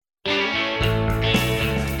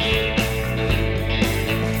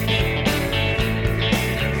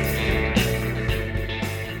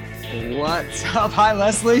What's up? Hi,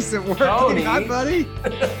 Leslie. So working. Tony. Hi, buddy.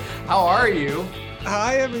 How are you?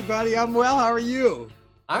 Hi, everybody. I'm well. How are you?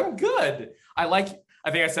 I'm good. I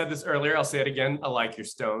think I said this earlier. I'll say it again. I like your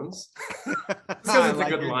stones. Because it's a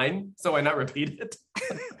good line. So why not repeat it?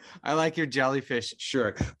 I like your jellyfish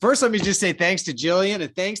shirt. First, let me just say thanks to Jillian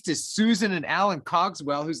and thanks to Susan and Alan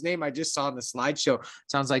Cogswell, whose name I just saw in the slideshow.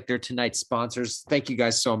 Sounds like they're tonight's sponsors. Thank you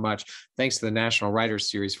guys so much. Thanks to the National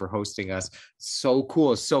Writers Series for hosting us. So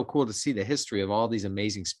cool. It's so cool to see the history of all these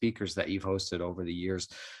amazing speakers that you've hosted over the years.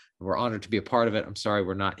 We're honored to be a part of it. I'm sorry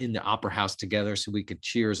we're not in the Opera House together so we could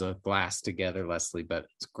cheers a glass together, Leslie, but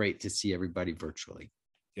it's great to see everybody virtually.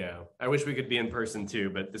 Yeah, I wish we could be in person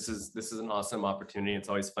too, but this is an awesome opportunity. It's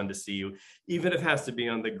always fun to see you, even if it has to be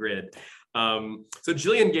on the grid. So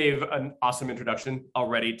Jillian gave an awesome introduction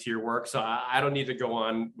already to your work, so I don't need to go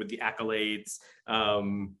on with the accolades.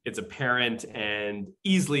 It's apparent and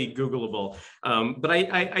easily Googleable. But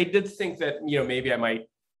I did think that, maybe I might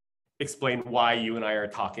explain why you and I are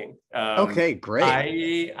talking. Okay,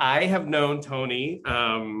 great. I have known Tony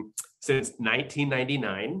since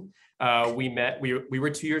 1999. We met. We were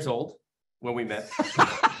 2 years old when we met.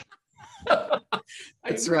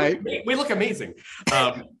 That's right. We look amazing.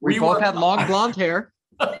 We both had long blonde hair.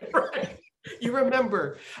 Right. You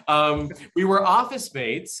remember, we were office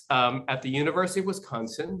mates at the University of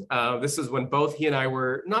Wisconsin. This is when both he and I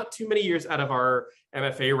were not too many years out of our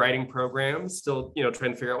MFA writing program, still,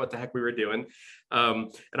 trying to figure out what the heck we were doing.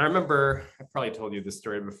 And I remember, I probably told you this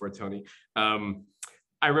story before, Tony.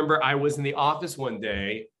 I remember I was in the office one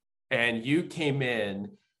day and you came in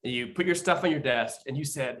and you put your stuff on your desk and you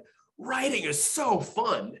said, "Writing is so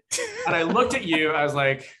fun." And I looked at you, I was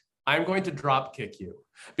like, I'm going to drop kick you.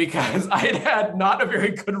 Because I had not a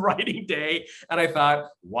very good writing day. And I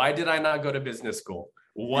thought, why did I not go to business school?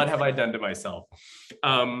 What have I done to myself?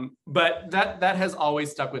 But that has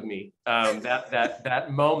always stuck with me. That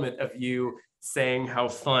moment of you saying how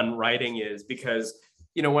fun writing is, because,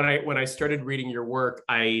 when I started reading your work,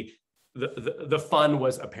 the fun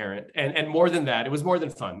was apparent. And more than that, it was more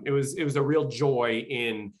than fun. It was a real joy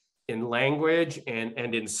in language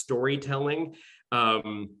and in storytelling.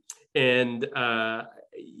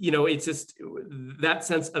 It's just that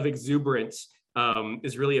sense of exuberance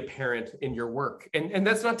is really apparent in your work. And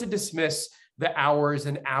that's not to dismiss the hours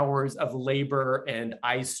and hours of labor and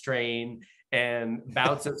eye strain and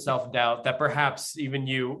bouts of self-doubt that perhaps even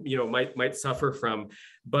you might suffer from.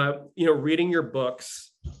 But, reading your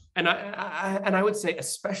books, and I would say,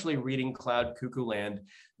 especially reading Cloud Cuckoo Land,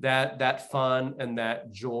 that fun and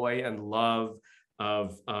that joy and love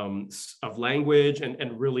of language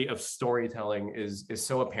and really of storytelling is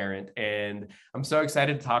so apparent. And I'm so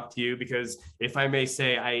excited to talk to you because, if I may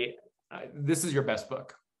say, this is your best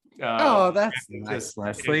book. That's nice,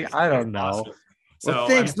 Leslie. I don't know. Awesome. Well,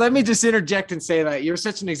 thanks. Let me just interject and say that you're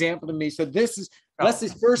such an example to me. So this is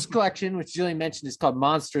Leslie's first collection, which Jillian mentioned, is called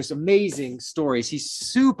Monstrous. Amazing stories. He's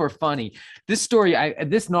super funny. This story,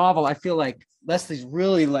 this novel, I feel like Leslie's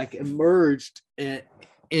really emerged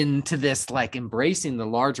into this, embracing the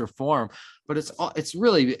larger form, but it's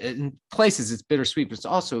really, in places it's bittersweet, but it's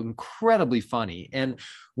also incredibly funny. And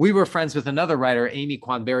we were friends with another writer, Amy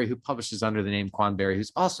Quanberry, who publishes under the name Quanberry,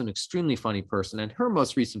 who's also an extremely funny person. And her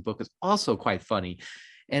most recent book is also quite funny.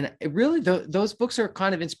 And it really, those books are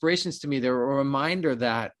kind of inspirations to me. They're a reminder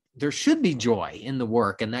that there should be joy in the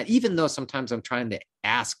work. And that even though sometimes I'm trying to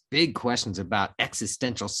ask big questions about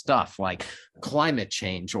existential stuff like climate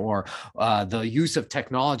change or the use of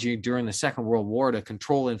technology during the Second World War to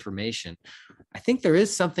control information, I think there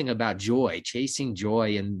is something about joy, chasing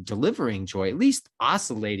joy and delivering joy, at least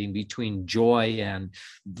oscillating between joy and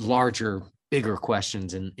larger, bigger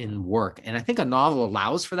questions in work. And I think a novel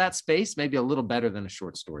allows for that space, maybe a little better than a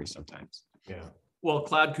short story sometimes. Yeah. Well,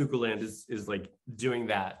 Cloud Cuckoo Land is doing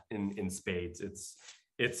that in spades.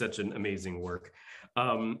 It's such an amazing work.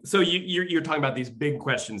 So you're talking about these big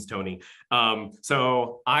questions, Tony.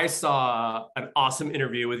 So I saw an awesome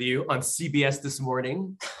interview with you on CBS this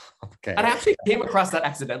morning. Okay. And I actually came across that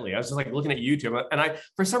accidentally. I was just looking at YouTube, and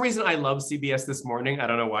for some reason I love CBS This Morning. I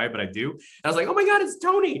don't know why, but I do. And I was like, oh my God, it's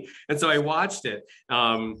Tony. And so I watched it.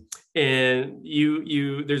 And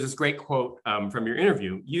there's this great quote from your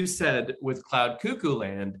interview. You said with Cloud Cuckoo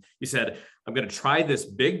Land, you said, "I'm going to try this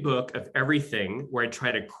big book of everything where I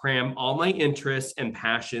try to cram all my interests and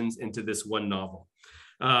passions into this one novel."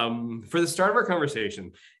 For the start of our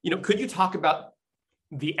conversation, could you talk about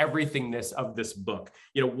the everythingness of this book?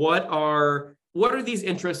 What are these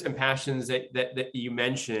interests and passions that you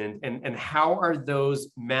mentioned, and how are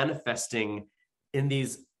those manifesting in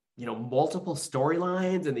these multiple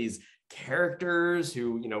storylines and these characters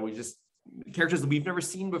who we just characters that we've never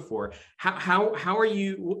seen before. How are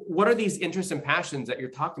you? What are these interests and passions that you're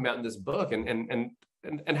talking about in this book,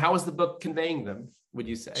 and how is the book conveying them, would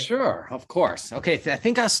you say? Sure, of course. Okay, I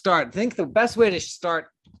think I think the best way to start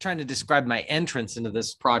trying to describe my entrance into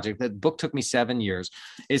this project, that book took me 7 years,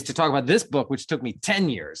 is to talk about this book, which took me 10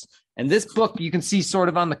 years. And this book, you can see sort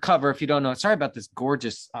of on the cover, if you don't know, sorry about this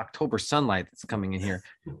gorgeous October sunlight that's coming in here,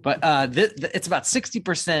 but it's about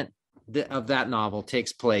 60% of that novel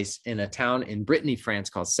takes place in a town in Brittany, France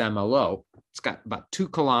called Saint-Malo. It's got about 2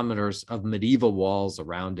 kilometers of medieval walls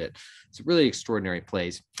around it. It's a really extraordinary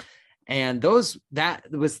place. And those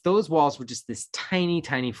walls were just this tiny,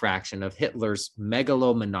 tiny fraction of Hitler's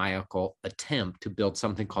megalomaniacal attempt to build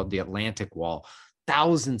something called the Atlantic Wall.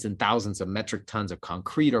 Thousands and thousands of metric tons of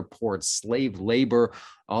concrete are poured, slave labor,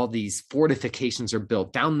 all these fortifications are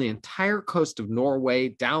built down the entire coast of Norway,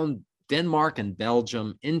 down Denmark and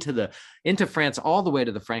Belgium, into France, all the way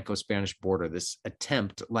to the Franco-Spanish border. This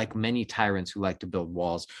attempt, like many tyrants who like to build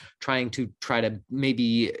walls, try to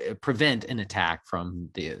maybe prevent an attack from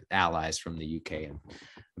the Allies, from the UK and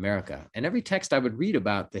America. And every text I would read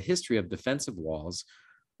about the history of defensive walls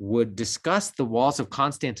would discuss the walls of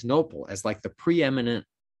Constantinople as like the preeminent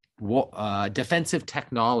defensive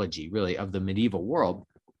technology, really, of the medieval world.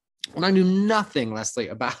 And I knew nothing, Leslie,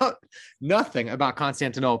 about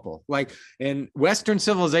Constantinople. Like in Western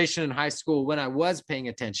civilization in high school, when I was paying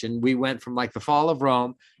attention, we went from like the fall of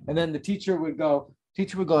Rome, and then the teacher would go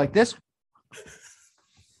like this.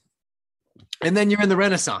 And then you're in the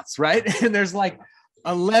Renaissance, right? And there's like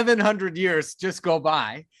 1,100 years just go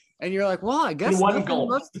by. And you're like, well, I guess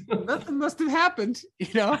nothing must have happened,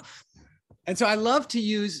 you know? And so I love to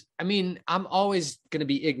use, I'm always going to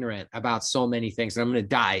be ignorant about so many things. And I'm going to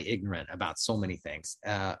die ignorant about so many things.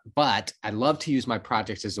 But I love to use my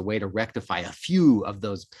projects as a way to rectify a few of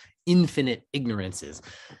those infinite ignorances.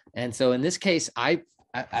 And so in this case, I've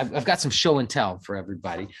got some show and tell for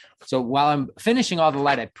everybody. So while I'm finishing all the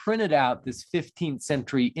light, I printed out this 15th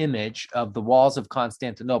century image of the walls of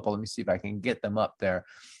Constantinople. Let me see if I can get them up there.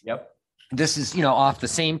 Yep. This is, off the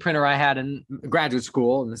same printer I had in graduate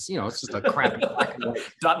school. And this, it's just a crappy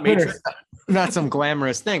dot matrix. Not some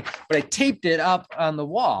glamorous thing, but I taped it up on the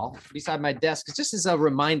wall beside my desk just as a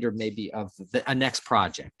reminder maybe of a next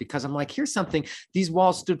project, because I'm like, here's something. These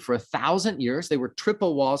walls stood for 1,000 years. They were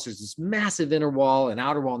triple walls. There's this massive inner wall and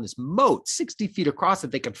outer wall and this moat 60 feet across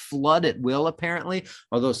that they could flood at will, apparently,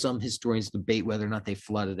 although some historians debate whether or not they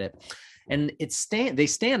flooded it. And they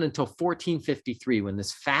stand until 1453, when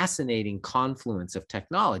this fascinating confluence of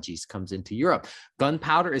technologies comes into Europe.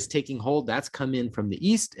 Gunpowder is taking hold. That's come in from the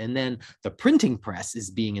East. And then the printing press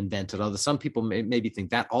is being invented, although some people maybe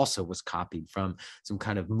think that also was copied from some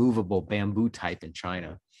kind of movable bamboo type in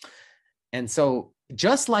China. And so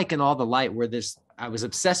just like in All the Light, I was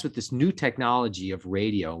obsessed with this new technology of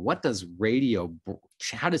radio. What does radio,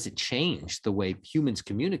 how does it change the way humans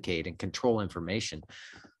communicate and control information?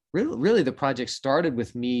 Really, the project started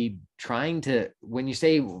with me trying to, when you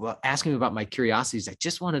say, asking me about my curiosities, I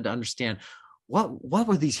just wanted to understand what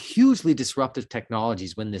were these hugely disruptive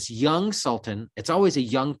technologies when this young sultan, it's always a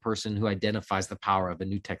young person who identifies the power of a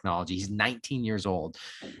new technology. He's 19 years old.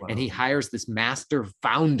 Wow. And he hires this master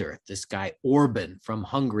founder, this guy Orban from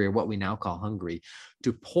Hungary, or what we now call Hungary,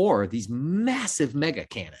 to pour these massive mega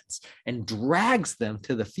cannons and drags them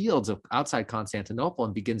to the fields of outside Constantinople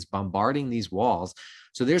and begins bombarding these walls.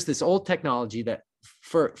 So there's this old technology that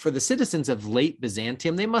for the citizens of late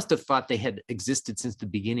Byzantium, they must have thought they had existed since the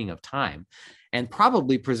beginning of time, and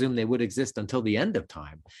probably presumed they would exist until the end of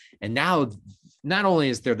time. And now, not only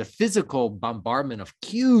is there the physical bombardment of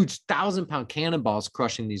huge 1,000-pound cannonballs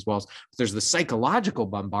crushing these walls, but there's the psychological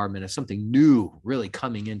bombardment of something new really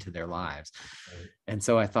coming into their lives. Right. And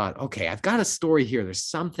so I thought, okay, I've got a story here. There's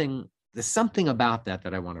something about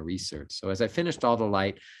that I want to research. So as I finished All the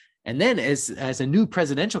Light, and then as a new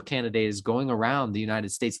presidential candidate is going around the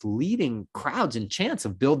United States leading crowds in chants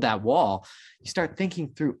of build that wall, you start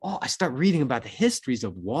thinking through, I start reading about the histories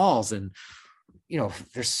of walls. And,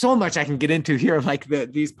 there's so much I can get into here, like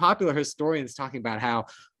these popular historians talking about how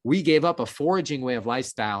we gave up a foraging way of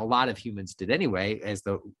lifestyle. A lot of humans did anyway, as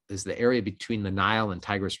the area between the Nile and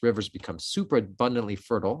Tigris rivers becomes super abundantly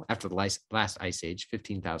fertile after the last ice age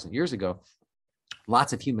 15,000 years ago.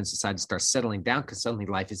 Lots of humans decide to start settling down because suddenly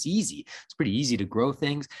life is easy. It's pretty easy to grow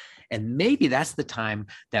things. And maybe that's the time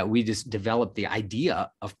that we just develop the idea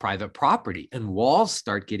of private property and walls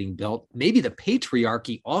start getting built. Maybe the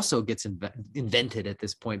patriarchy also gets invented at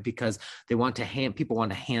this point because people want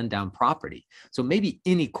to hand down property. So maybe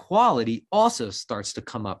inequality also starts to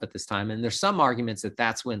come up at this time. And there's some arguments that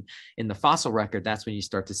that's when, in the fossil record, that's when you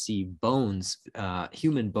start to see bones,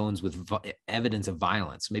 human bones with evidence of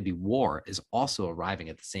violence. Maybe war is also arriving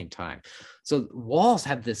at the same time. So walls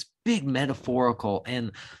have this big metaphorical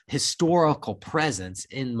and historical presence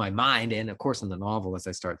in my mind, and of course in the novel as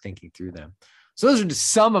I start thinking through them. So those are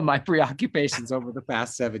just some of my preoccupations over the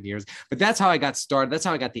past 7 years. But that's how I got started. That's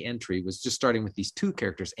how I got the entry, was just starting with these two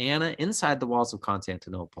characters, Anna inside the walls of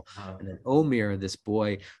Constantinople, and then Omer, this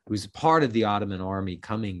boy who's part of the Ottoman army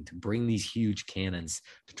coming to bring these huge cannons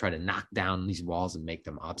to try to knock down these walls and make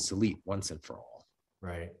them obsolete once and for all.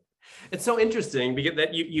 Right. It's so interesting because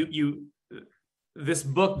that this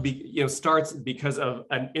book starts because of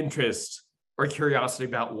an interest or curiosity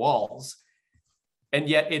about walls. And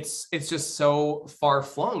yet it's just so far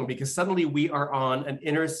flung because suddenly we are on an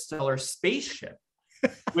interstellar spaceship,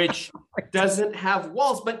 which doesn't have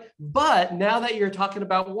walls. But now that you're talking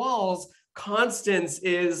about walls, Constance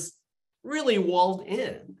is really walled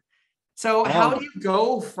in. So how do you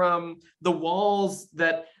go from the walls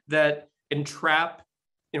that entrap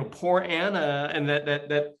poor Anna and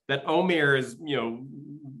that Omer is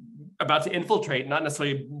about to infiltrate, not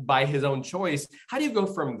necessarily by his own choice? How do you go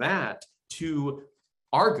from that to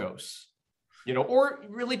Argos, or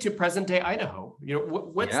really to present day Idaho?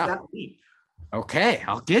 What's that leap? Okay,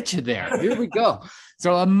 I'll get you there. Here we go.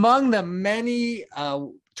 So among the many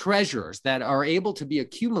treasures that are able to be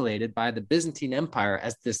accumulated by the Byzantine Empire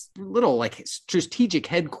as this little strategic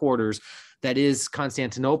headquarters that is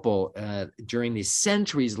Constantinople during the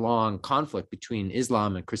centuries-long conflict between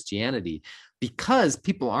Islam and Christianity, because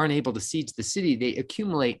people aren't able to siege the city, they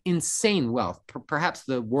accumulate insane wealth. Perhaps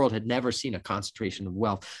the world had never seen a concentration of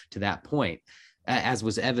wealth to that point, as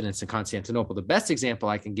was evidenced in Constantinople. The best example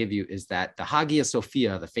I can give you is that the Hagia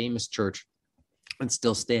Sophia, the famous church, and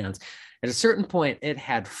still stands. At a certain point, it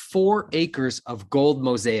had 4 acres of gold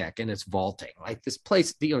mosaic in its vaulting. Like this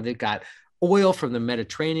place, they've got oil from the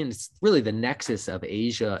Mediterranean. It's really the nexus of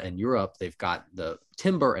Asia and Europe. They've got the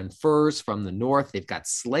timber and furs from the north. They've got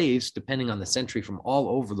slaves, depending on the century, from all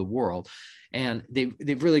over the world. And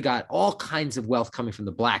they've really got all kinds of wealth coming from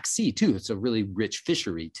the Black Sea, too. It's a really rich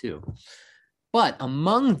fishery, too. But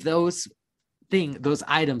among those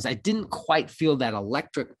items, I didn't quite feel that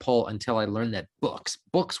electric pull until I learned that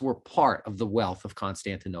books were part of the wealth of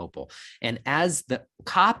Constantinople. And as the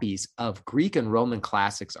copies of Greek and Roman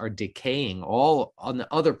classics are decaying all on the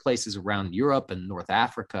other places around Europe and North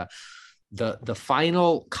Africa, the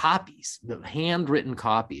final copies, the handwritten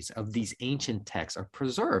copies of these ancient texts are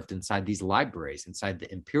preserved inside these libraries, inside the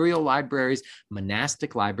imperial libraries,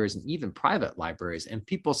 monastic libraries, and even private libraries. And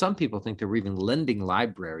some people think they were even lending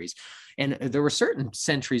libraries. And there were certain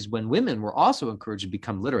centuries when women were also encouraged to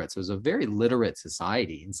become literate. So it was a very literate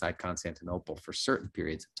society inside Constantinople for certain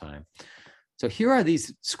periods of time. So here are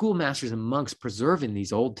these schoolmasters and monks preserving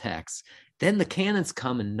these old texts. Then the cannons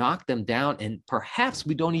come and knock them down, and perhaps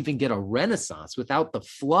we don't even get a Renaissance without the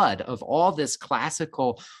flood of all this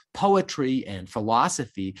classical poetry and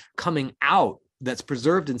philosophy coming out that's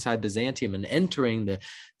preserved inside Byzantium and entering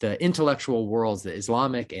the intellectual worlds, the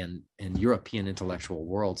Islamic and European intellectual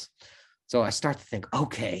worlds. So I start to think,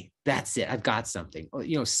 okay, that's it. I've got something.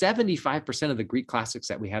 75% of the Greek classics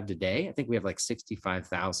that we have today, I think we have like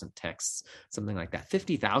 65,000 texts, something like that.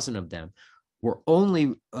 50,000 of them were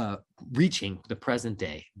only reaching the present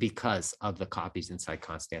day because of the copies inside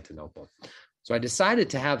Constantinople. So I decided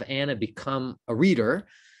to have Anna become a reader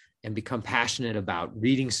and become passionate about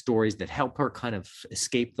reading stories that help her kind of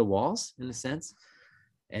escape the walls, in a sense.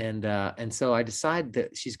 And so I decided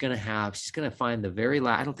that she's going to find the very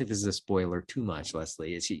last, I don't think this is a spoiler too much,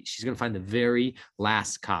 Leslie, she's going to find the very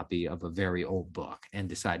last copy of a very old book and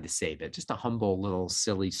decide to save it. Just a humble little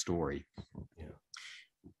silly story. Yeah.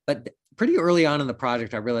 But pretty early on in the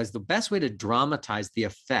project, I realized the best way to dramatize the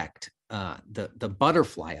effect, the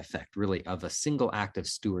butterfly effect, really, of a single act of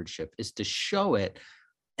stewardship is to show it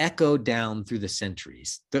echo down through the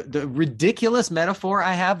centuries. The ridiculous metaphor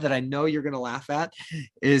I have that I know you're going to laugh at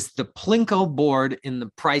is the Plinko board in The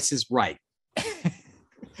Price is Right.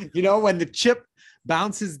 When the chip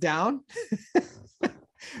bounces down,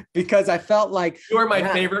 because I felt like you are my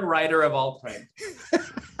favorite writer of all time.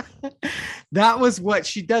 That was what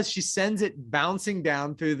she does. She sends it bouncing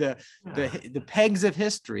down through the pegs of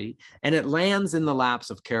history, and it lands in the laps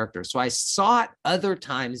of characters. So I saw it other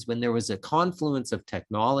times when there was a confluence of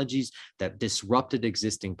technologies that disrupted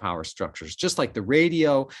existing power structures, just like the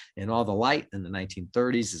radio and all the light in the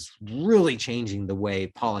 1930s is really changing the way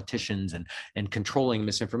politicians and controlling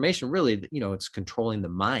misinformation. Really, it's controlling the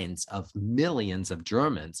minds of millions of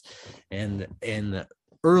Germans, and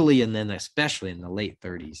early and then especially in the late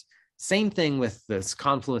 30s. Same thing with this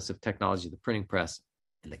confluence of technology, the printing press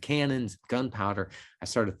and the cannons, gunpowder. I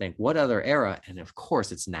started to think, what other era? And of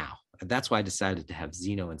course, it's now. That's why I decided to have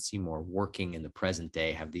Zeno and Seymour working in the present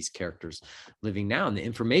day, have these characters living now in the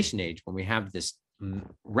information age, when we have this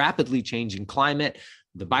rapidly changing climate,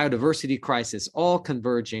 the biodiversity crisis, all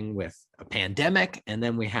converging with a pandemic. And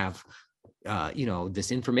then we have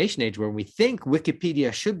this information age where we think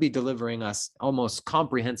Wikipedia should be delivering us almost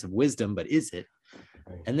comprehensive wisdom, but is it?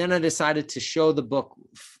 And then I decided to show the book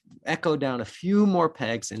echo down a few more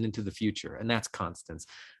pegs and into the future, and that's Constance.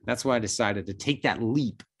 That's why I decided to take that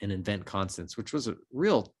leap and invent Constance, which was a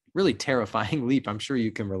really terrifying leap. I'm sure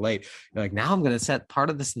you can relate. You're like, now I'm going to set part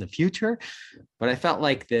of this in the future. But I felt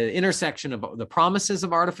like the intersection of the promises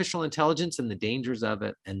of artificial intelligence and the dangers of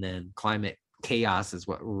it, and then climate chaos is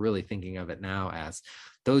what we're really thinking of it now as.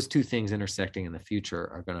 Those two things intersecting in the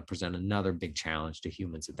future are going to present another big challenge to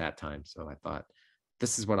humans at that time. So I thought,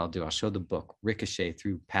 this is what I'll do. I'll show the book ricochet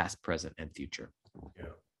through past, present, and future. Yeah.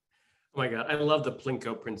 Oh my God, I love the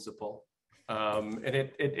Plinko principle. And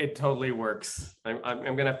it totally works. I'm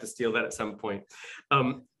going to have to steal that at some point.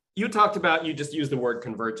 You talked about, you just used the word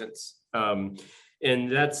convergence.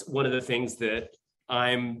 And that's one of the things that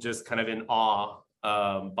I'm just kind of in awe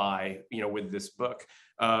by, with this book.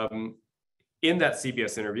 In that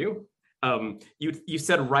CBS interview, you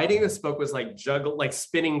said writing this book was like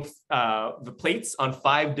spinning the plates on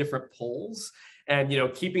 5 different poles,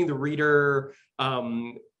 and keeping the reader,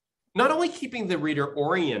 not only keeping the reader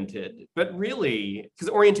oriented, but really, because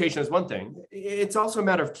orientation is one thing, it's also a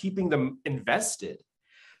matter of keeping them invested.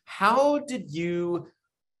 How did you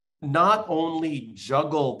not only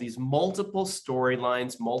juggle these multiple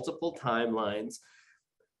storylines, multiple timelines?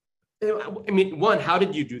 I mean, one, how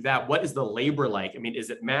did you do that? What is the labor like? I mean, is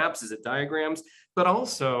it maps? Is it diagrams? But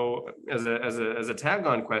also, as a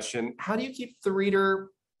tag-on question, how do you keep the reader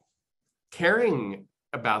caring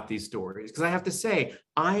about these stories? Because I have to say,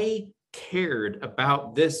 I cared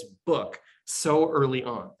about this book so early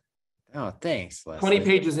on. Oh, thanks, Leslie. 20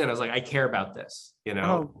 pages in, I was like, I care about this.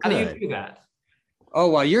 Oh, how do you do that? Oh,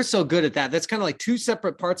 well, you're so good at that. That's kind of like 2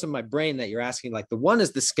 separate parts of my brain that you're asking. Like the one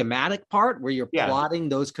is the schematic part where you're plotting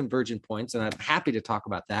those convergent points. And I'm happy to talk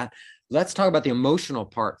about that. Let's talk about the emotional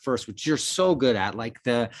part first, which you're so good at. Like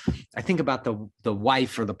I think about the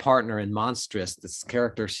wife or the partner in Monstrous, this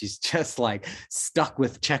character, she's just like stuck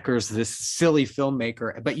with Checkers, this silly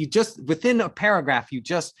filmmaker. But you just, within a paragraph, you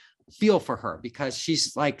just feel for her because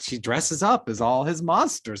she's like, she dresses up as all his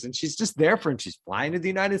monsters and she's just there for him. She's flying to the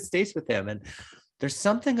United States with him. And there's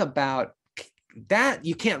something about that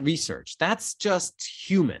you can't research. That's just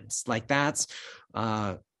humans. Like that's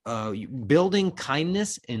building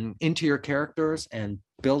kindness into your characters and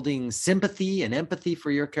building sympathy and empathy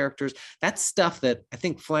for your characters. That's stuff that I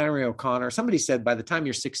think Flannery O'Connor, somebody said, by the time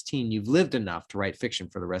you're 16, you've lived enough to write fiction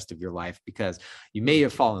for the rest of your life, because you may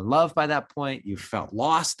have fallen in love by that point. You've felt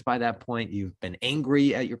lost by that point. You've been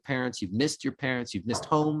angry at your parents. You've missed your parents. You've missed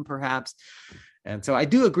home, perhaps. And so I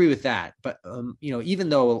do agree with that. But, even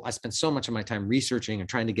though I spend so much of my time researching and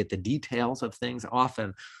trying to get the details of things,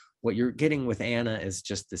 often what you're getting with Anna is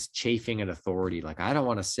just this chafing at authority. Like, I don't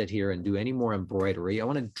want to sit here and do any more embroidery. I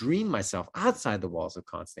want to dream myself outside the walls of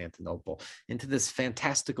Constantinople into this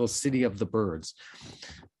fantastical city of the birds.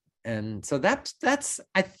 And so that's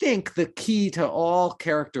I think, the key to all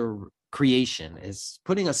character creation is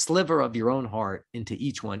putting a sliver of your own heart into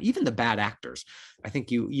each one, even the bad actors. I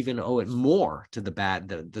think you even owe it more to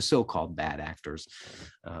the so-called bad actors.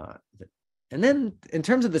 And then in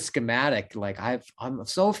terms of the schematic, like I'm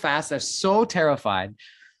so fast, I'm so terrified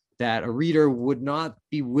that a reader would not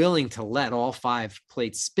be willing to let all 5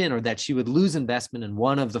 plates spin, or that she would lose investment in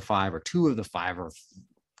one of the 5 or 2 of the 5, or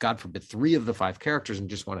God forbid, 3 of the 5 characters and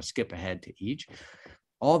just want to skip ahead to each.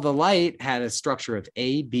 All the Light had a structure of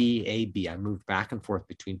A, B, A, B. I moved back and forth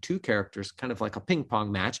between 2 characters, kind of like a ping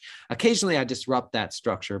pong match. Occasionally I disrupt that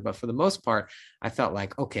structure, but for the most part, I felt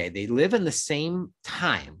like, okay, they live in the same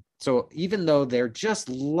time. So even though they're just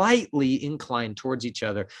lightly inclined towards each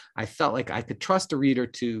other, I felt like I could trust a reader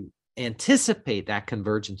to anticipate that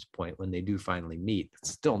convergence point when they do finally meet.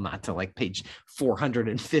 It's still not to like page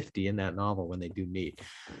 450 in that novel when they do meet.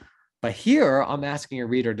 But here I'm asking a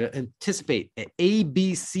reader to anticipate an A,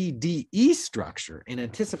 B, C, D, E structure and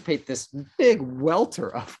anticipate this big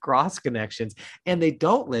welter of cross connections. And they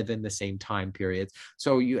don't live in the same time periods.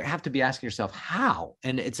 So you have to be asking yourself how.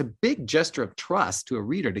 And it's a big gesture of trust to a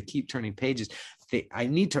reader to keep turning pages. I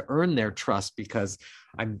need to earn their trust because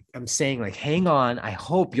I'm saying like, hang on, I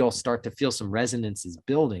hope you'll start to feel some resonances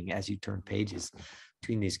building as you turn pages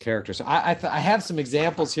between these characters. So I have some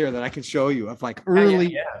examples here that I can show you of like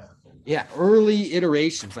early early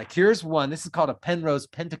iterations. Like here's one. This is called a Penrose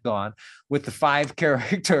Pentagon with the 5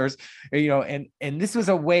 characters, and this was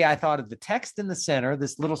a way I thought of the text in the center,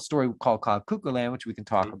 this little story called Cuckoo Land, which we can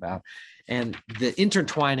talk about, and the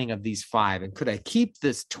intertwining of these 5. And could I keep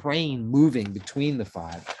this train moving between the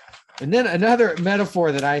 5? And then another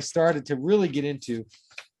metaphor that I started to really get into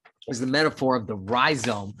is the metaphor of the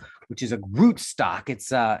rhizome, which is a root stock.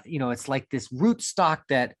 It's it's like this root stock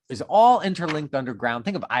that is all interlinked underground.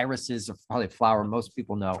 Think of irises, or probably a flower most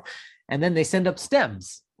people know. And then they send up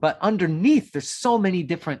stems. But underneath, there's so many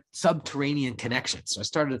different subterranean connections. So I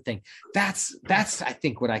started to think, that's I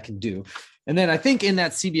think what I can do. And then I think in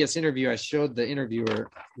that CBS interview, I showed the interviewer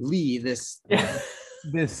Lee this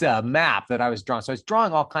map that I was drawing. So I was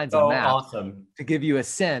drawing all kinds of maps to give you a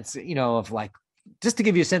sense, of like, just to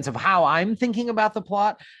give you a sense of how I'm thinking about the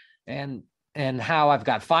plot, and how I've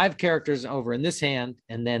got 5 characters over in this hand,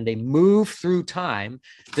 and then they move through time.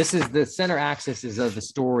 This is the center axis is of the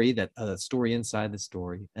story, that story inside the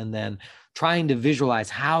story, and then trying to visualize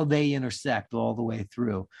how they intersect all the way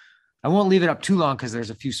through. I won't leave it up too long because there's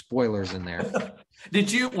a few spoilers in there.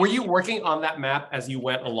 Were you working on that map as you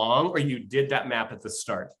went along, or you did that map at the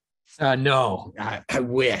start? No, I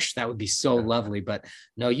wish. That would be so lovely, but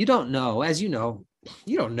no, you don't know. As you know,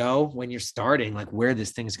 you don't know when you're starting, like where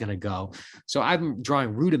this thing's going to go. So I'm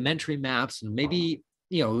drawing rudimentary maps, and maybe,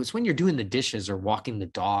 it's when you're doing the dishes or walking the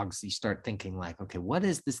dogs, you start thinking like, okay, what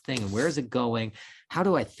is this thing and where is it going? How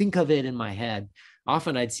do I think of it in my head?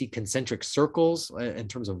 Often I'd see concentric circles in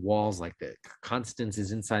terms of walls, like the Constance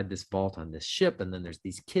is inside this vault on this ship. And then there's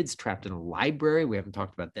these kids trapped in a library. We haven't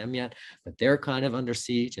talked about them yet, but they're kind of under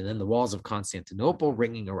siege. And then the walls of Constantinople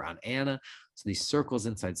ringing around Anna. So these circles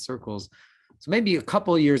inside circles. So maybe a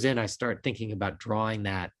couple of years in, I start thinking about drawing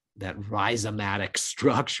that rhizomatic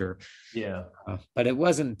structure. Yeah. But it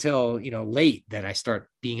wasn't until, late that I start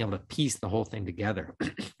being able to piece the whole thing together.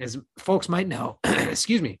 As folks might know,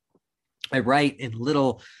 excuse me, I write in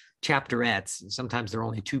little chapterettes. Sometimes they're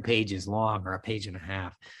only 2 pages long or a page and a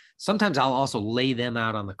half. Sometimes I'll also lay them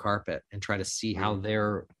out on the carpet and try to see how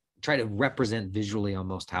try to represent visually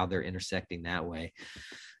almost how they're intersecting that way.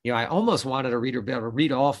 I almost wanted a reader to be able to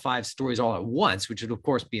read all 5 stories all at once, which would of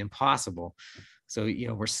course be impossible. So,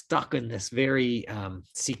 we're stuck in this very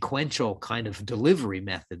sequential kind of delivery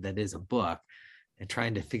method that is a book, and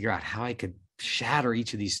trying to figure out how I could shatter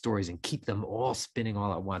each of these stories and keep them all spinning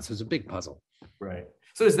all at once. It was a big puzzle. Right.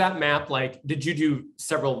 So is that map did you do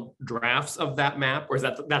several drafts of that map, or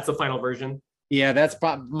that's the final version? Yeah, that's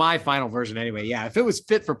my final version anyway. Yeah, if it was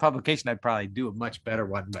fit for publication, I'd probably do a much better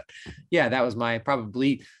one. But yeah, that was my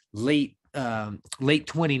probably late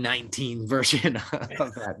 2019 version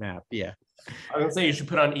of that map. Yeah. I was gonna say you should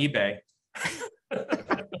put on eBay.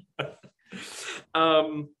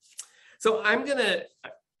 So I'm gonna,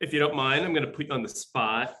 if you don't mind, I'm gonna put you on the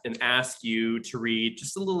spot and ask you to read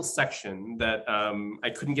just a little section that I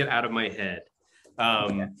couldn't get out of my head.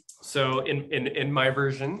 So in my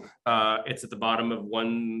version, it's at the bottom of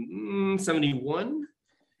 171.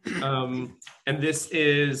 And this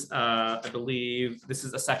is, I believe, this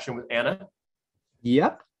is a section with Anna.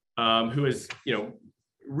 Yep. Who is,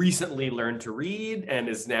 recently learned to read and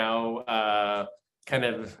is now kind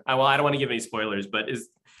of, well, I don't want to give any spoilers, but is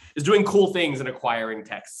doing cool things and acquiring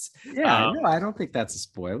texts. Yeah, no, I don't think that's a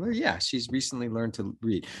spoiler. Yeah, she's recently learned to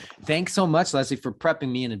read. Thanks so much, Leslie, for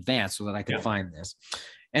prepping me in advance so that I could find this.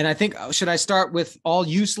 And I think, should I start with all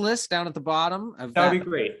useless down at the bottom? That would be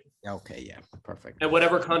great. Okay, yeah, perfect. And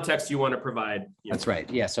whatever context you want to provide. That's right.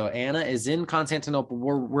 Yeah, so Anna is in Constantinople.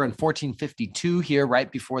 We're in 1452 here,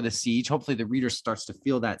 right before the siege. Hopefully the reader starts to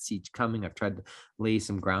feel that siege coming. I've tried to lay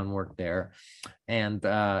some groundwork there. And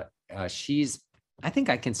I think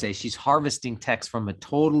I can say she's harvesting texts from a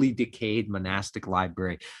totally decayed monastic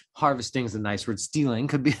library. Harvesting is a nice word. Stealing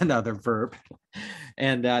could be another verb.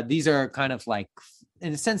 And these are kind of like,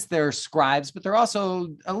 in a sense, they're scribes, but they're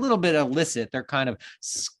also a little bit illicit. They're kind of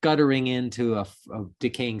scuttering into a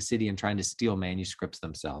decaying city and trying to steal manuscripts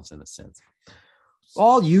themselves, in a sense.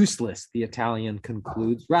 All useless, the Italian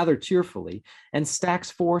concludes rather cheerfully and stacks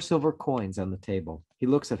 4 silver coins on the table. He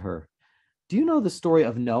looks at her. Do you know the story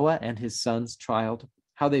of Noah and his son's child?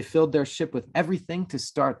 how they filled their ship with everything to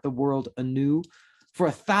start the world anew. For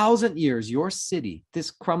 1,000 years, your city,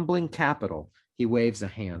 this crumbling capital, he waves a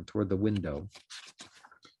hand toward the window,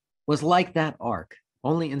 was like that ark.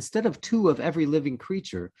 Only instead of 2 of every living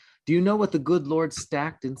creature, do you know what the good Lord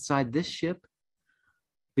stacked inside this ship?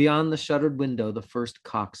 Beyond the shuttered window, the first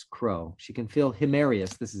cocks crow. She can feel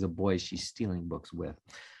Himerius. This is a boy she's stealing books with.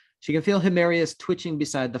 She can feel Himerius twitching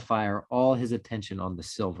beside the fire, all his attention on the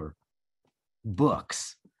silver.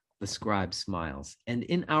 Books, the scribe smiles. And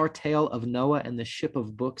in our tale of Noah and the ship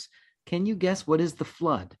of books, can you guess what is the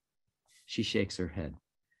flood? She shakes her head.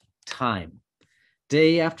 Time.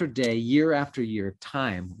 Day after day, year after year,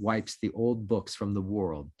 time wipes the old books from the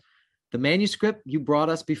world. The manuscript you brought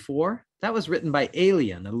us before, that was written by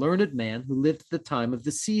Aelian, a learned man who lived at the time of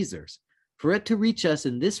the Caesars. For it to reach us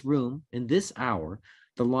in this room, in this hour,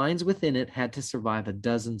 the lines within it had to survive a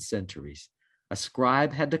dozen centuries. A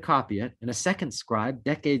scribe had to copy it, and a second scribe,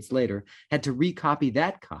 decades later, had to recopy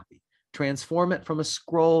that copy, transform it from a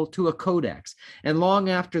scroll to a codex. And long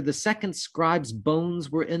after the second scribe's bones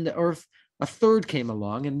were in the earth, a third came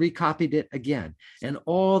along and recopied it again. And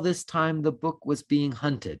all this time, the book was being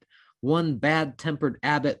hunted. One bad-tempered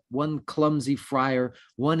abbot, one clumsy friar,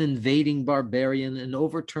 one invading barbarian, an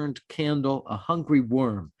overturned candle, a hungry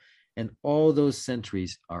worm, and all those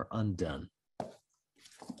centuries are undone.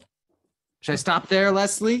 Should I stop there,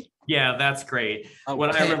 Leslie? Yeah, that's great. Okay. When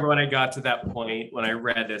I remember when I got to that point, when I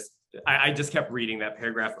read this, I just kept reading that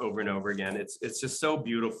paragraph over and over again. It's just so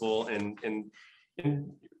beautiful and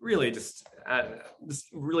really just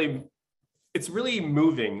really, it's really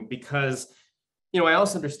moving because, you know, I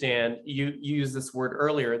also understand you used this word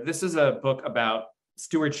earlier. This is a book about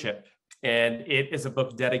stewardship, and it is a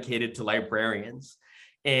book dedicated to librarians.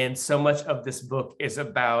 And so much of this book is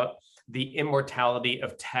about the immortality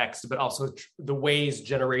of text, but also the ways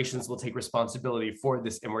generations will take responsibility for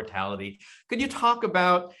this immortality. Could you talk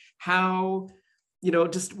about how, you know,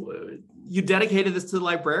 just you dedicated this to the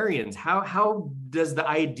librarians? How does the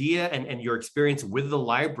idea and your experience with the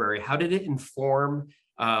library, how did it inform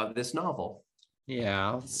this novel?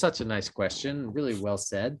 Yeah, such a nice question. Really well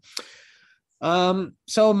said.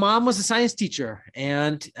 So mom was a science teacher,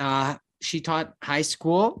 and she taught high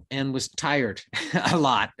school and was tired a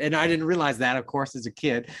lot. And I didn't realize that, of course, as a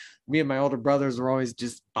kid. Me and my older brothers were always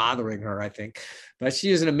just bothering her, I think. But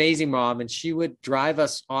she was an amazing mom, and she would drive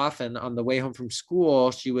us often on the way home from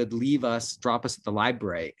school. She would leave us, drop us at the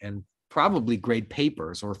library, and probably grade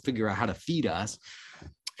papers or figure out how to feed us.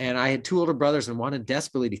 And I had 2 older brothers and wanted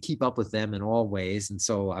desperately to keep up with them in all ways. And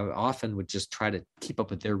so I often would just try to keep up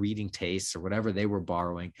with their reading tastes or whatever they were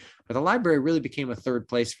borrowing. But the library really became a third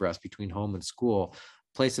place for us between home and school,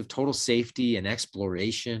 a place of total safety and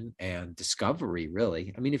exploration and discovery,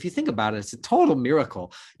 really. I mean, if you think about it, it's a total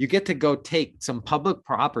miracle. You get to go take some public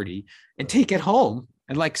property and take it home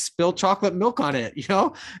and like spill chocolate milk on it, you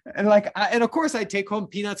know? And like, and of course I take home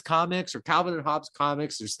Peanuts comics or Calvin and Hobbes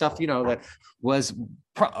comics or stuff, you know, that was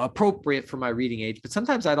appropriate for my reading age. But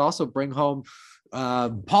sometimes I'd also bring home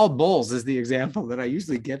Paul Bowles is the example that I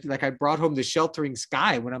usually give. Like I brought home The Sheltering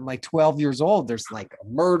Sky when I'm like 12 years old. There's like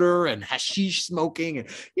murder and hashish smoking. And,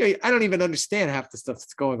 you know, I don't even understand half the stuff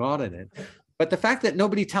that's going on in it. But the fact that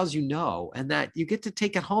nobody tells you no, and that you get to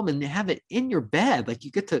take it home and have it in your bed, like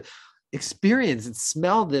you get to experience and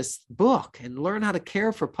smell this book and learn how to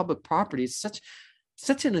care for public property. It's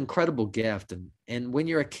such an incredible gift. And when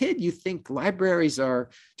you're a kid, you think libraries are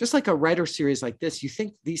just like a writer series like this. You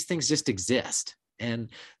think these things just exist, and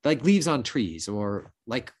like leaves on trees or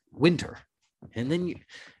like winter. And then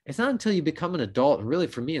it's not until you become an adult, and really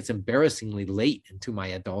for me, it's embarrassingly late into my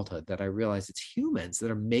adulthood, that I realize it's humans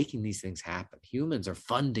that are making these things happen. Humans are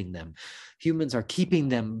funding them. Humans are keeping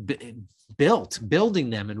them building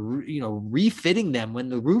them, and, you know, refitting them when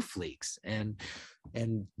the roof leaks, and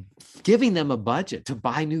giving them a budget to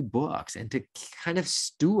buy new books and to kind of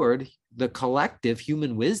steward the collective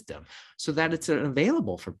human wisdom so that it's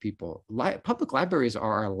available for people. Public libraries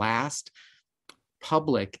are our last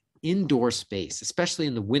public indoor space, especially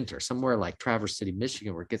in the winter, somewhere like Traverse City,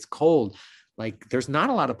 Michigan, where it gets cold. Like there's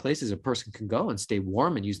not a lot of places a person can go and stay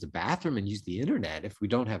warm and use the bathroom and use the internet if we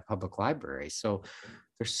don't have public libraries. So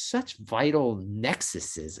there's such vital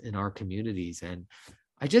nexuses in our communities. And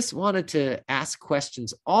I just wanted to ask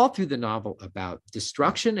questions all through the novel about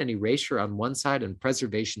destruction and erasure on one side and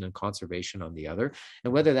preservation and conservation on the other,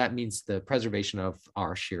 and whether that means the preservation of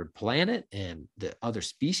our shared planet and the other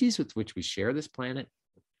species with which we share this planet,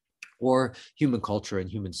 or human culture and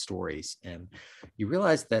human stories. And you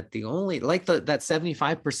realize that the only, like that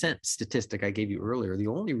 75% statistic I gave you earlier, the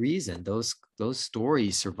only reason those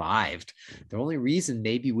stories survived, the only reason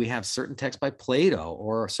maybe we have certain texts by Plato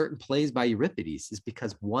or certain plays by Euripides is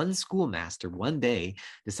because one schoolmaster one day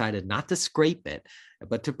decided not to scrape it,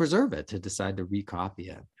 but to preserve it, to decide to recopy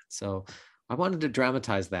it. So I wanted to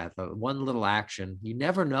dramatize that. The one little action, you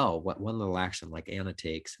never know what one little action like Anna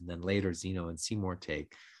takes, and then later Zeno and Seymour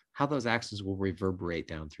take, how those actions will reverberate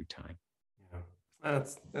down through time. Yeah,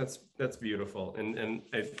 that's beautiful, and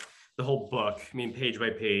the whole book, I mean, page by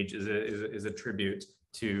page, is a tribute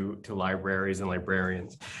to libraries and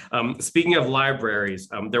librarians. Speaking of libraries,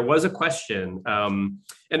 there was a question,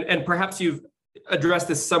 and perhaps you've addressed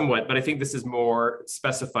this somewhat, but I think this is more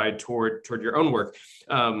specified toward your own work.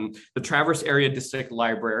 The Traverse Area District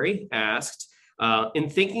Library asked, in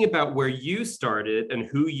thinking about where you started and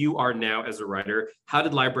who you are now as a writer, how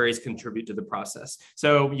did libraries contribute to the process?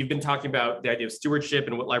 So you've been talking about the idea of stewardship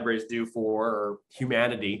and what libraries do for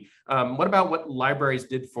humanity. What about what libraries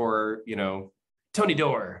did for, Tony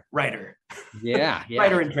Doerr, writer? Yeah.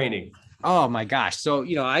 Writer in training. Oh my gosh. So,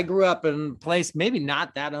 I grew up in a place maybe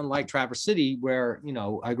not that unlike Traverse City where,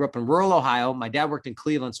 I grew up in rural Ohio. My dad worked in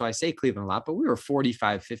Cleveland, so I say Cleveland a lot, but we were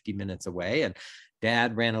 45, 50 minutes away. And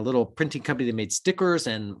Dad ran a little printing company that made stickers,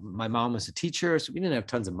 and my mom was a teacher, so we didn't have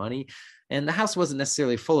tons of money. And the house wasn't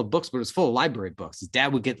necessarily full of books, but it was full of library books. His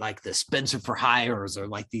dad would get like the Spencer for Hires or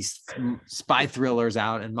like these spy thrillers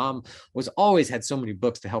out. And Mom was always had so many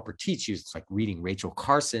books to help her teach. She was like reading Rachel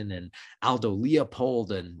Carson and Aldo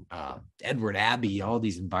Leopold and Edward Abbey, all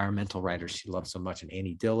these environmental writers she loved so much, and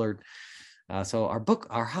Annie Dillard. So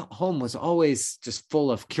our home was always just full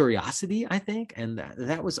of curiosity, I think. And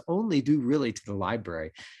that was only due really to the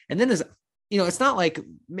library. And then it's not like,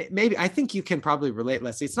 maybe I think you can probably relate,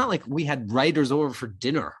 Leslie. It's not like we had writers over for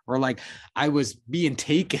dinner, or like I was being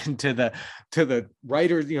taken to the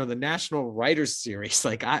writers, the National Writers Series.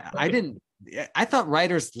 Like I thought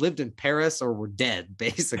writers lived in Paris or were dead,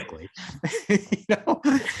 basically.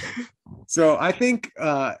 So I think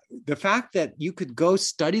the fact that you could go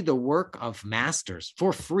study the work of masters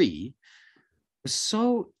for free was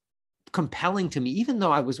so compelling to me, even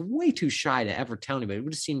though I was way too shy to ever tell anybody. It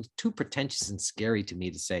would have seemed too pretentious and scary to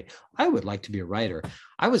me to say, I would like to be a writer.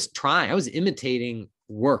 I was imitating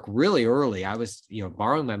work really early. I was,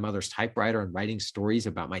 borrowing my mother's typewriter and writing stories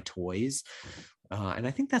about my toys. And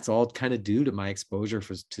I think that's all kind of due to my exposure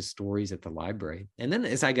to stories at the library. And then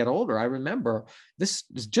as I get older, I remember this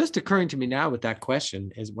is just occurring to me now with that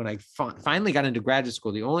question, is when I finally got into graduate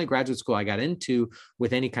school. The only graduate school I got into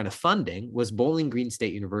with any kind of funding was Bowling Green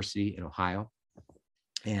State University in Ohio.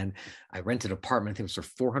 And I rented an apartment, I think it was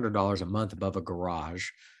for $400 a month above a garage.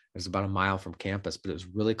 It was about a mile from campus, but it was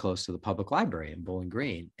really close to the public library in Bowling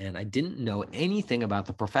Green. And I didn't know anything about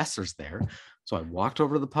the professors there. So I walked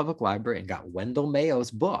over to the public library and got Wendell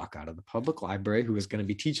Mayo's book out of the public library, who was going to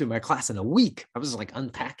be teaching my class in a week. I was like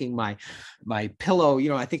unpacking my pillow.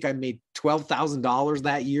 I think I made $12,000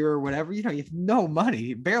 that year or whatever. You have no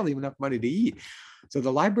money, barely enough money to eat. So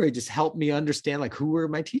the library just helped me understand like who were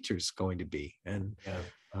my teachers going to be.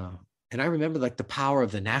 And I remember like the power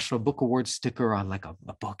of the National Book Award sticker on like a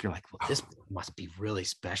book. You're like, well, this must be really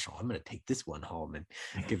special. I'm going to take this one home and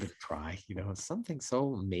give it a try. Something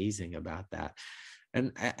so amazing about that.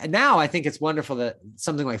 And now I think it's wonderful that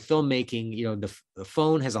something like filmmaking, the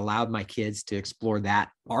phone has allowed my kids to explore that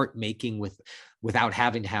art making without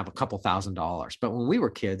having to have a couple $1,000s. But when we were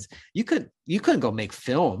kids, you couldn't go make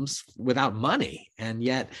films without money. And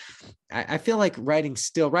yet I feel like writing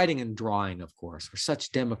and drawing, of course, are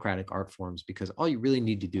such democratic art forms, because all you really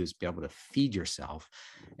need to do is be able to feed yourself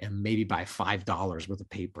and maybe buy $5 worth of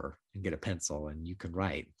paper and get a pencil and you can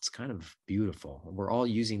write. It's kind of beautiful. We're all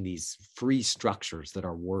using these free structures that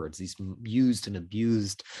are words, these used and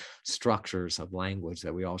abused structures of language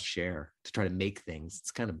that we all share to try to make things.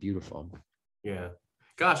 It's kind of beautiful. Yeah.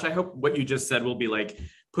 Gosh, I hope what you just said will be like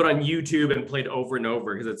put on YouTube and played over and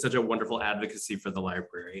over, because it's such a wonderful advocacy for the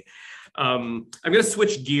library. I'm going to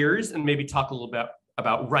switch gears and maybe talk a little bit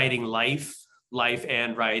about writing life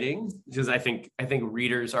and writing, because I think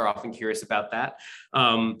readers are often curious about that.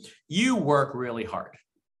 You work really hard.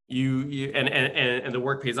 You and the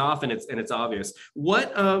work pays off, and it's obvious.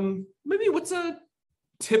 What's a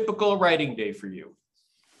typical writing day for you?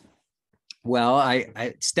 Well,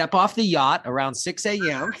 I step off the yacht around 6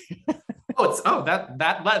 a.m.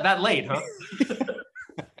 That late, huh?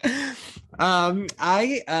 Even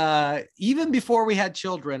before we had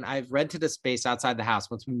children, I've rented a space outside the house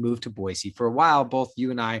once we moved to Boise. For a while, both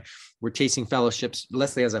you and I were chasing fellowships.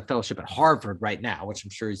 Leslie has a fellowship at Harvard right now, which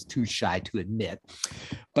I'm sure he's too shy to admit.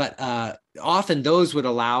 But often those would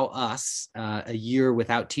allow us a year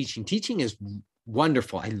without teaching. Teaching is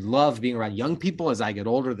wonderful. I love being around young people. As I get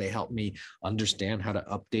older, they help me understand how to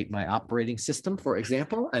update my operating system, for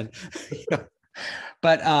example. And you know,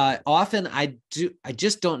 but often I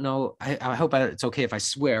just don't know. I hope it's okay if I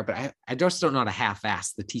swear, but I just don't know how to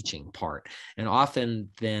half-ass the teaching part. And often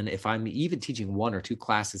then if I'm even teaching 1 or 2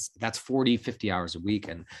 classes, that's 40, 50 hours a week.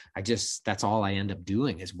 And that's all I end up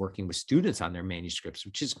doing is working with students on their manuscripts,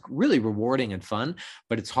 which is really rewarding and fun,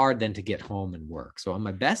 but it's hard then to get home and work. So on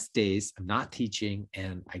my best days, I'm not teaching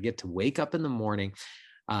and I get to wake up in the morning.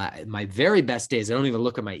 My very best days, I don't even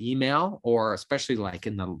look at my email, or especially like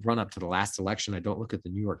in the run up to the last election, I don't look at the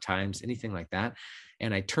New York Times, anything like that.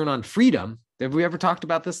 And I turn on Freedom. Have we ever talked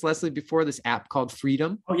about this, Leslie, before? This app called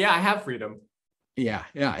Freedom? Oh yeah, I have Freedom. Yeah,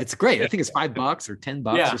 it's great. I think it's $5 or $10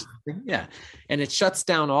 or something. Yeah. And it shuts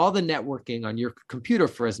down all the networking on your computer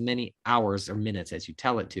for as many hours or minutes as you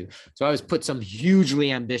tell it to. So I always put some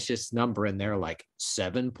hugely ambitious number in there, like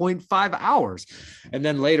 7.5 hours. And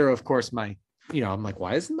then later, of course, I'm like,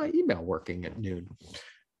 why isn't my email working at noon?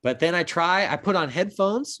 But then I put on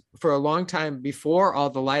headphones for a long time. Before,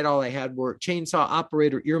 all I had were chainsaw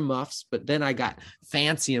operator earmuffs, but then I got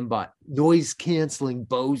fancy and bought noise canceling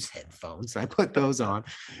Bose headphones. I put those on.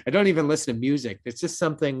 I don't even listen to music. It's just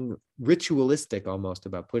something ritualistic almost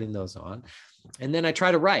about putting those on. And then I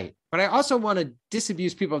try to write, but I also want to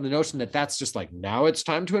disabuse people of the notion that that's just like, now it's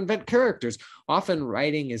time to invent characters. Often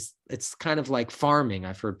writing it's kind of like farming.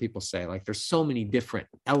 I've heard people say, like, there's so many different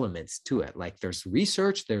elements to it. Like there's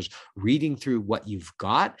research, there's reading through what you've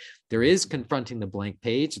got. There is confronting the blank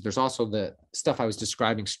page. There's also the stuff I was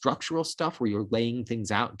describing, structural stuff where you're laying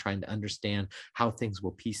things out and trying to understand how things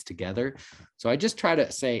will piece together. So I just try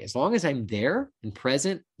to say, as long as I'm there and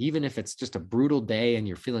present, even if it's just a brutal day and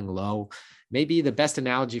you're feeling low, maybe the best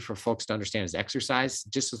analogy for folks to understand is exercise.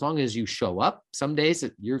 Just as long as you show up, some days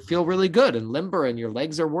you feel really good and limber and your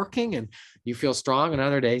legs are working and you feel strong. And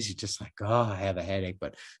other days you're just like, oh, I have a headache.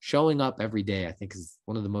 But showing up every day, I think, is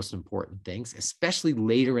one of the most important things, especially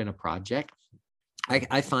later in a project.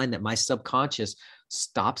 I find that my subconscious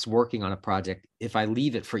stops working on a project if I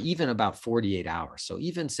leave it for even about 48 hours. So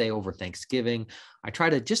even say over Thanksgiving, I try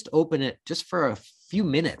to just open it just for a few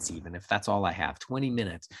minutes, even if that's all I have, 20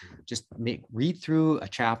 minutes, just read through a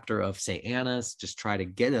chapter of, say, Anna's, just try to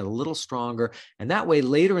get it a little stronger. And that way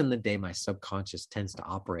later in the day, my subconscious tends to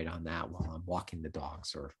operate on that while I'm walking the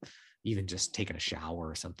dogs or even just taking a shower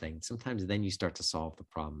or something. Sometimes then you start to solve the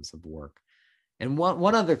problems of work. And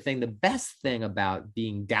one other thing, the best thing about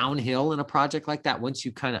being downhill in a project like that, once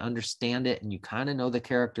you kind of understand it and you kind of know the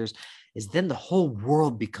characters, is then the whole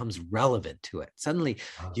world becomes relevant to it. Suddenly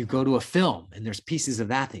you go to a film and there's pieces of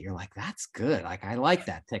that you're like, that's good. Like, I like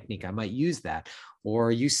that technique. I might use that.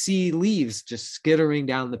 Or you see leaves just skittering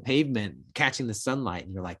down the pavement, catching the sunlight,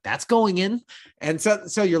 and you're like, that's going in. And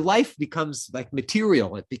so your life becomes like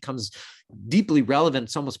material. It becomes deeply relevant.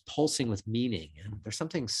 It's almost pulsing with meaning. And there's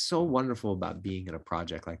something so wonderful about being in a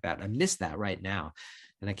project like that. I miss that right now.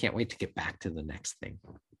 And I can't wait to get back to the next thing.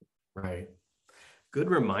 Right.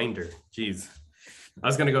 Good reminder. Geez. I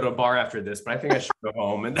was going to go to a bar after this, but I think I should go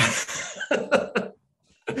home. And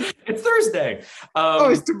it's Thursday.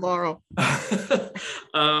 It's tomorrow.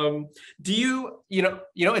 Do you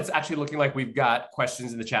it's actually looking like we've got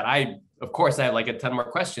questions in the chat. Of course, I have like a ton more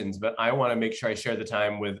questions, but I want to make sure I share the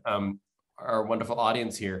time with our wonderful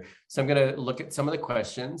audience here. So I'm going to look at some of the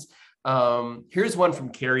questions. Here's one from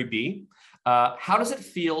Carrie B. How does it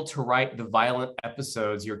feel to write the violent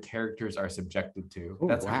episodes your characters are subjected to?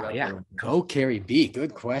 That's wow. Yeah. Go Carrie B.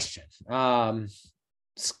 Good question.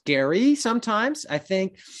 Scary sometimes, I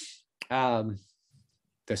think,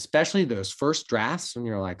 especially those first drafts when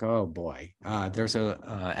you're like, oh boy, there's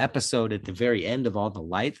a episode at the very end of All the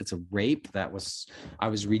Light that's a rape I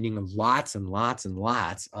was reading of lots and lots and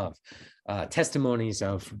lots of testimonies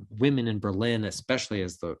of women in Berlin, especially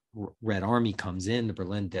as the Red Army comes into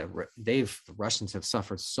Berlin. The Russians have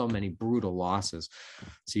suffered so many brutal losses.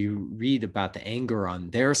 So you read about the anger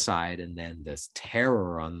on their side and then this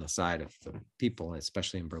terror on the side of the people,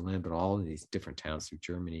 especially in Berlin, but all of these different towns through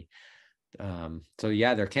Germany. So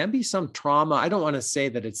yeah, there can be some trauma. I don't want to say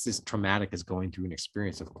that it's as traumatic as going through an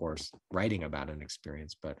experience, of course, writing about an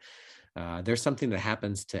experience, but there's something that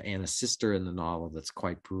happens to Anna's sister in the novel that's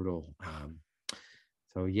quite brutal.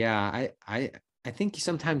 So yeah, I think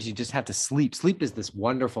sometimes you just have to sleep. Sleep is this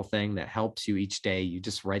wonderful thing that helps you each day. You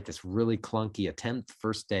just write this really clunky attempt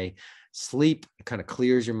first day. Sleep kind of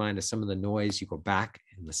clears your mind of some of the noise. You go back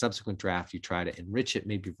in the subsequent draft, you try to enrich it,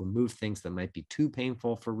 maybe remove things that might be too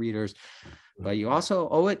painful for readers. But you also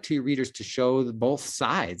owe it to your readers to show both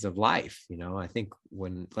sides of life. I think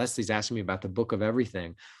when Leslie's asking me about the book of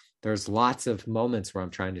everything, there's lots of moments where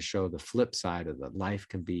I'm trying to show the flip side of that. Life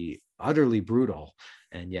can be utterly brutal,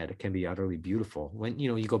 and yet it can be utterly beautiful. When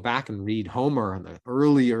you go back and read Homer and the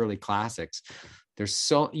early classics, there's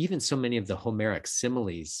so many of the Homeric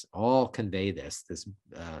similes all convey this.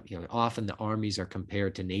 Often the armies are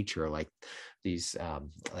compared to nature, like these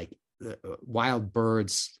wild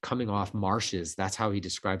birds coming off marshes. That's how he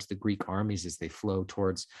describes the Greek armies as they flow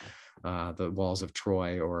towards the walls of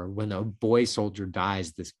Troy. Or when a boy soldier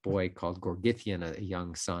dies, this boy called Gorgythion, a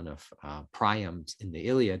young son of Priam in the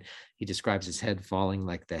Iliad, he describes his head falling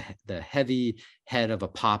like the heavy head of a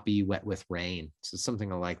poppy wet with rain. So something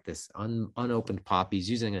like this unopened poppies,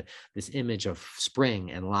 using this image of spring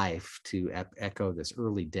and life to echo this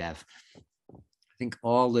early death. I think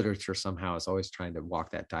all literature somehow is always trying to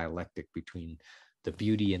walk that dialectic between the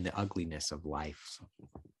beauty and the ugliness of life.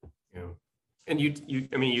 Yeah. And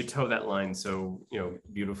you toe that line so,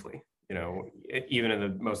 beautifully, even in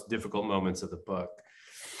the most difficult moments of the book.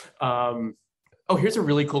 Here's a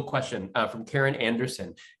really cool question from Karen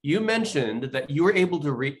Anderson. You mentioned that you were able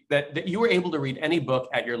to read that you were able to read any book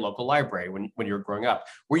at your local library when you were growing up.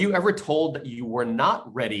 Were you ever told that you were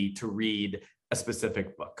not ready to read a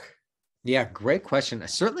specific book? Yeah, great question.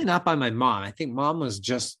 Certainly not by my mom. I think mom was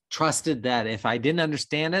just trusted that if I didn't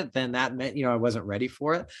understand it, then that meant, I wasn't ready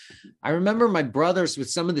for it. I remember my brothers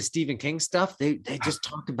with some of the Stephen King stuff, they just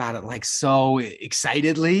talked about it like so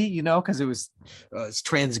excitedly, because it was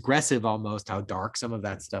transgressive almost how dark some of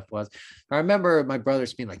that stuff was. I remember my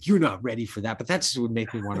brothers being like, you're not ready for that, but that just would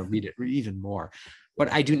make me want to read it even more.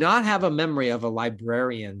 But I do not have a memory of a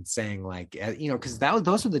librarian saying like, because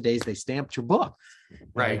those were the days they stamped your book.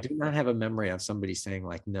 Right. I do not have a memory of somebody saying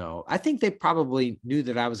like, no. I think they probably knew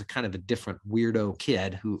that I was a kind of a different weirdo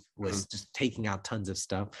kid who was just taking out tons of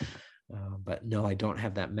stuff. But no, I don't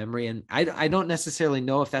have that memory. And I don't necessarily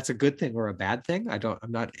know if that's a good thing or a bad thing. I'm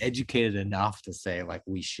not educated enough to say like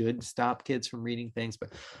we should stop kids from reading things.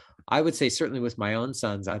 But I would say certainly with my own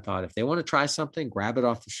sons, I thought if they want to try something, grab it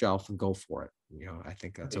off the shelf and go for it. I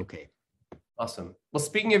think that's okay. Awesome. Well,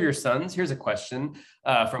 speaking of your sons, here's a question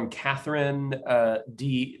from Catherine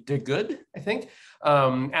D. DeGood, I think.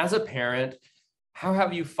 As a parent, how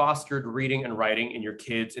have you fostered reading and writing in your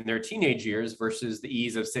kids in their teenage years versus the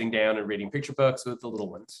ease of sitting down and reading picture books with the little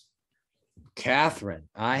ones? Catherine,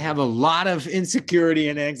 I have a lot of insecurity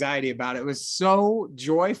and anxiety about it. It was so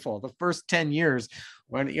joyful the first 10 years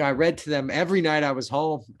when I read to them every night I was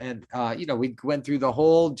home. And, we went through the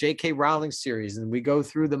whole J.K. Rowling series, and we go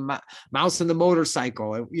through the Mouse and the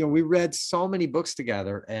Motorcycle. And, we read so many books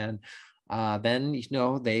together. And then,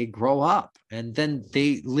 they grow up and then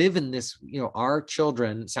they live in this, our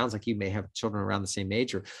children, sounds like you may have children around the same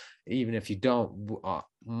age, or even if you don't,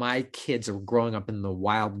 my kids are growing up in the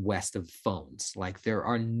wild west of phones. Like there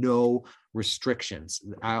are no restrictions.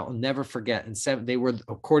 I'll never forget. They were,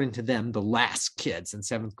 according to them, the last kids in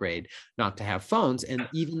 7th grade not to have phones. And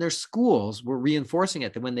even their schools were reinforcing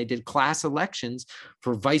it, that when they did class elections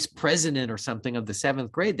for vice president or something of the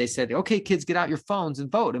 7th grade, they said, okay, kids, get out your phones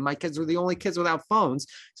and vote. And my kids were the only kids without phones.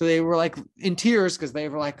 So they were like in tears because they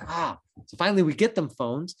were like, so finally we get them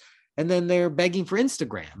phones. And then they're begging for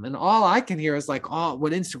Instagram. And all I can hear is like,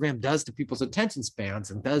 what Instagram does to people's attention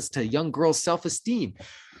spans and does to young girls' self-esteem.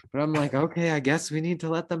 But I'm like, okay, I guess we need to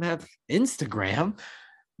let them have Instagram.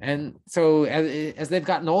 And so as they've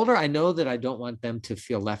gotten older, I know that I don't want them to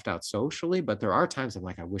feel left out socially, but there are times I'm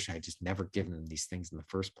like, I wish I had just never given them these things in the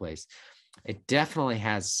first place. It definitely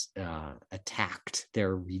has attacked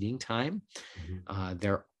their reading time.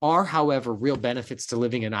 There are, however, real benefits to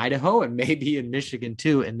living in Idaho and maybe in Michigan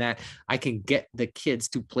too, in that I can get the kids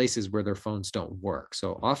to places where their phones don't work.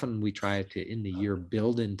 So often we try to, in the year,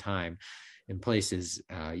 build in time in places,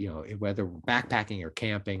 whether backpacking or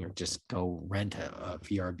camping or just go rent a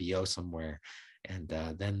VRBO somewhere. And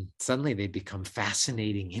then suddenly they become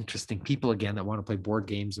fascinating, interesting people again that want to play board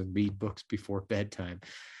games and read books before bedtime.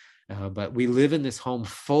 But we live in this home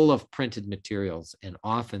full of printed materials, and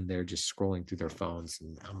often they're just scrolling through their phones,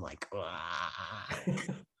 and I'm like,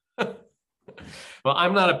 Well,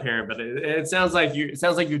 I'm not a parent, but it sounds like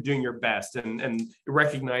you're doing your best and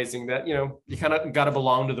recognizing that, you kind of got to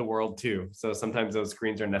belong to the world too. So sometimes those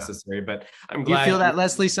screens are necessary, but I'm glad. Do you feel that,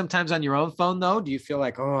 Leslie, sometimes on your own phone though? Do you feel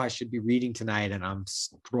like, I should be reading tonight and I'm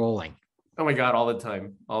scrolling? Oh my God, all the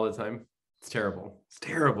time. It's terrible. It's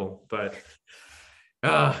terrible, but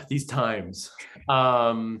these times.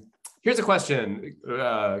 Here's a question,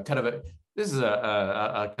 this is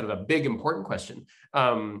a kind of a big, important question.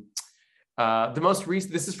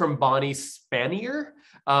 This is from Bonnie Spanier.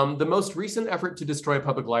 The most recent effort to destroy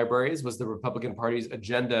public libraries was the Republican Party's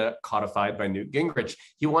agenda codified by Newt Gingrich.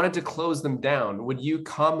 He wanted to close them down. Would you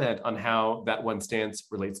comment on how that one stance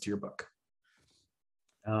relates to your book?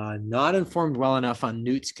 Not informed well enough on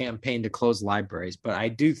Newt's campaign to close libraries, but I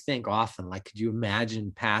do think often, like, could you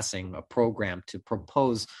imagine passing a program to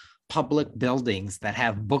propose public buildings that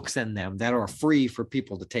have books in them that are free for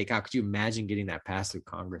people to take out? Could you imagine getting that passed through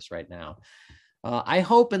Congress right now? I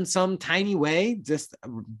hope in some tiny way, just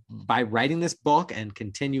by writing this book and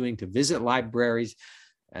continuing to visit libraries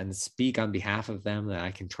and speak on behalf of them, that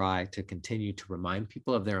I can try to continue to remind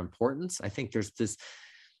people of their importance. I think there's this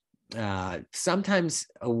sometimes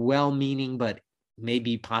a well-meaning, but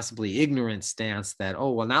maybe possibly ignorant stance that,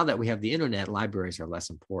 oh, well, now that we have the internet, libraries are less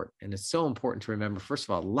important. And it's so important to remember, first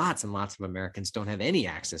of all, lots and lots of Americans don't have any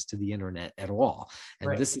access to the internet at all. And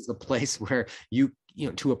right. This is a place where you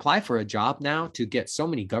know, to apply for a job now, to get so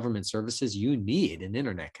many government services, you need an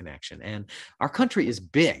internet connection. And our country is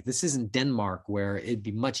big. This isn't Denmark, where it'd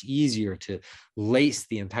be much easier to lace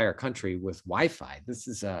the entire country with Wi-Fi. This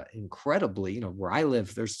is incredibly, you know, where I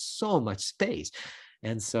live, there's so much space.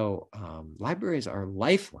 And so libraries are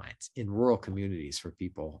lifelines in rural communities for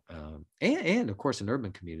people, and of course in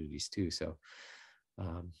urban communities too. So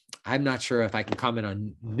I'm not sure if I can comment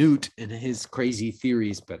on Newt and his crazy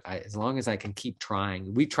theories, but as long as I can keep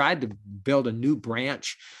trying. We tried to build a new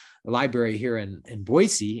branch library here in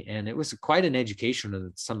Boise, and it was quite an education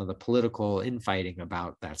of some of the political infighting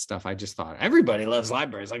about that stuff. I just thought, everybody loves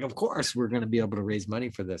libraries. Like, of course we're going to be able to raise money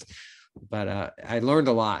for this. But I learned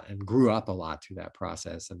a lot and grew up a lot through that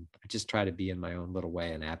process. And I just try to be in my own little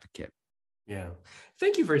way an advocate. Yeah.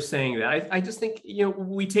 Thank you for saying that. I just think, you know,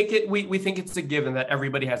 we think it's a given that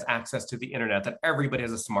everybody has access to the internet, that everybody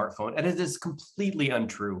has a smartphone, and it is completely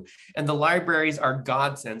untrue. And the libraries are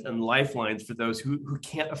godsends and lifelines for those who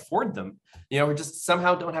can't afford them, you know, or just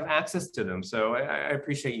somehow don't have access to them. So I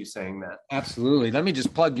appreciate you saying that. Absolutely. Let me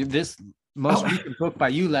just plug this. Most recent book by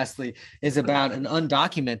you, Leslie, is about an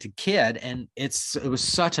undocumented kid. And it was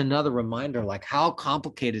such another reminder, like, how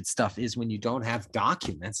complicated stuff is when you don't have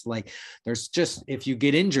documents. Like, there's just, if you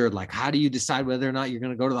get injured, like, how do you decide whether or not you're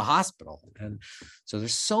going to go to the hospital? And so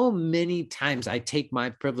there's so many times I take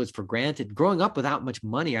my privilege for granted. Growing up without much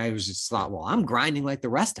money, I was just thought, well, I'm grinding like the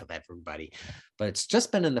rest of everybody. But it's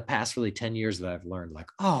just been in the past really 10 years that I've learned, like,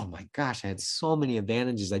 oh my gosh, I had so many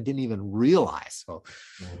advantages I didn't even realize. So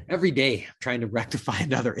every day I'm trying to rectify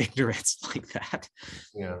another ignorance like that.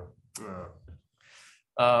 Yeah.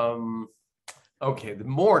 Okay, the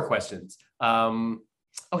more questions.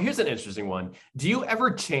 Here's an interesting one. Do you ever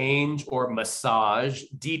change or massage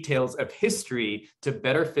details of history to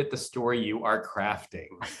better fit the story you are crafting?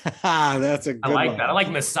 That's a good one. I like that. I like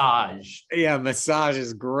massage. Yeah, massage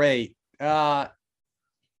is great. I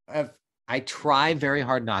try very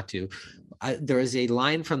hard not to. There is a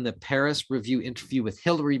line from the Paris Review interview with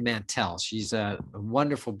Hilary Mantel. She's a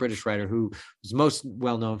wonderful British writer who is most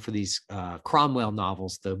well known for these Cromwell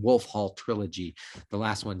novels, the Wolf Hall trilogy. The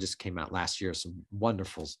last one just came out last year. Some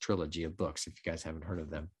wonderful trilogy of books, if you guys haven't heard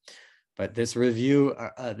of them. But this review,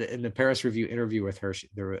 in the Paris Review interview with her,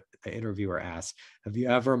 the interviewer asked, "Have you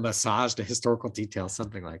ever massaged a historical detail?"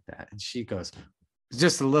 Something like that. And she goes,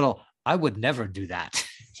 just a little, "I would never do that."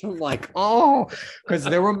 I'm like, oh, because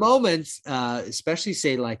there were moments, especially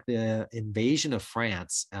say like the invasion of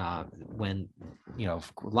France, when, you know,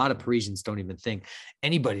 a lot of Parisians don't even think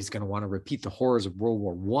anybody's going to want to repeat the horrors of World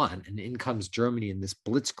War I. And in comes Germany in this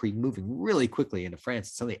blitzkrieg moving really quickly into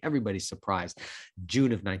France. Suddenly everybody's surprised.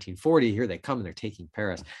 June of 1940, here they come and they're taking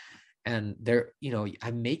Paris. And they're, you know,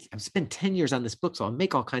 I've spent 10 years on this book, so I'll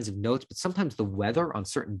make all kinds of notes, but sometimes the weather on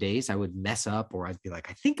certain days I would mess up, or I'd be like,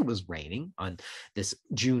 I think it was raining on this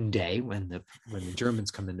June day when the Germans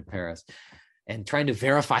come into Paris, and trying to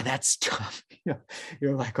verify that stuff.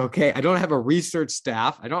 You're like, okay, I don't have a research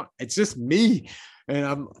staff. It's just me.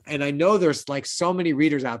 And I know there's like so many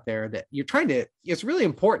readers out there that it's really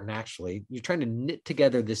important, actually. You're trying to knit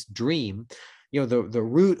together this dream. You know, the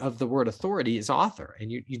root of the word authority is author, and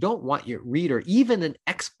you don't want your reader, even an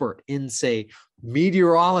expert in, say,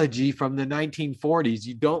 meteorology from the 1940s,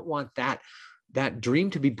 you don't want that dream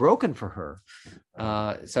to be broken for her.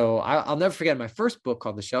 So I'll never forget my first book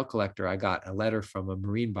called The Shell Collector. I got a letter from a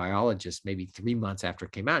marine biologist maybe 3 months after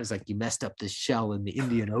it came out. He's like, "You messed up this shell in the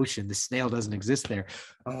Indian Ocean. The snail doesn't exist there."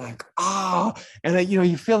 I'm like, oh, and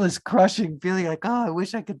you feel this crushing feeling like, oh, I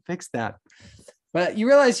wish I could fix that. But you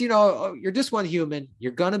realize, you're just one human.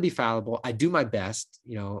 You're going to be fallible. I do my best,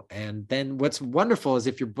 and then what's wonderful is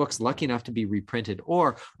if your book's lucky enough to be reprinted,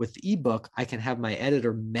 or with the ebook, I can have my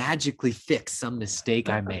editor magically fix some mistake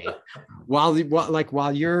I made while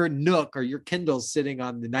your Nook or your Kindle's sitting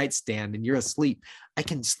on the nightstand and you're asleep. I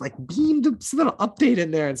can just beam this little update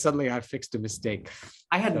in there and suddenly I fixed a mistake.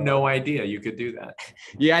 I had no idea you could do that.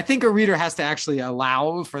 Yeah, I think a reader has to actually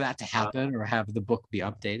allow for that to happen or have the book be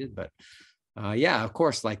updated. But yeah, of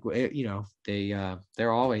course,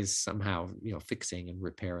 they're always somehow, fixing and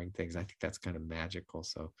repairing things. I think that's kind of magical.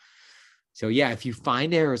 So yeah, if you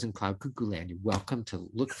find errors in Cloud Cuckoo Land, you're welcome to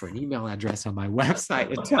look for an email address on my website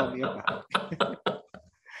and tell me about it.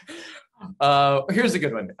 Here's a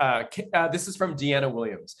good one. This is from Deanna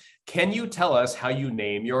Williams. Can you tell us how you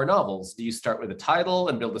name your novels? Do you start with a title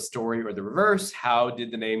and build a story, or the reverse? How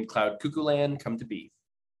did the name Cloud Cuckoo Land come to be?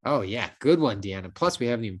 Oh yeah, good one, Deanna. Plus, we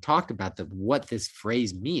haven't even talked about what this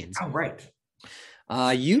phrase means. Oh, right.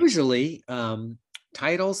 Usually,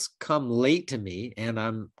 titles come late to me, and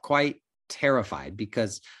I'm quite terrified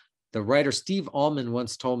because the writer Steve Allman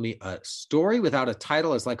once told me a story without a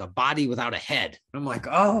title is like a body without a head. I'm like,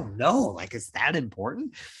 oh no, is that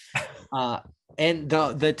important? And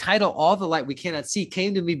the title, All the Light We Cannot See,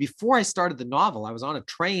 came to me before I started the novel. I was on a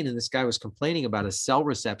train and this guy was complaining about a cell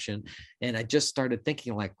reception. And I just started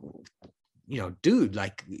thinking dude,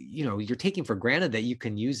 you're taking for granted that you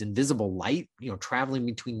can use invisible light, traveling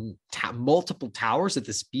between multiple towers at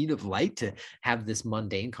the speed of light to have this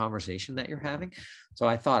mundane conversation that you're having. So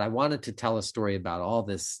I thought I wanted to tell a story about all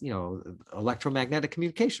this, electromagnetic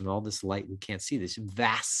communication, all this light we can't see, this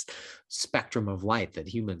vast spectrum of light that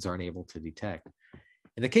humans aren't able to detect.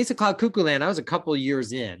 In the case of Cloud Cuckoo Land, I was a couple of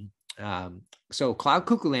years in. So Cloud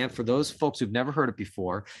Cuckoo Land, for those folks who've never heard it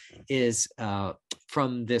before, is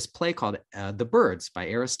from this play called The Birds by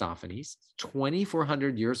Aristophanes,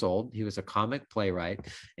 2,400 years old. He was a comic playwright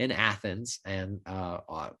in Athens, and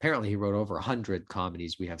apparently he wrote over 100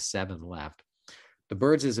 comedies. We have 7 left. The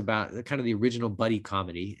Birds is about kind of the original buddy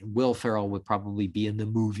comedy. Will Ferrell would probably be in the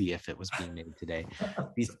movie if it was being made today.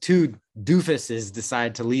 These 2 doofuses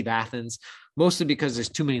decide to leave Athens, mostly because there's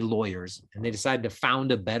too many lawyers, and they decide to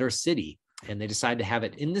found a better city. And they decide to have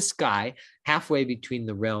it in the sky, halfway between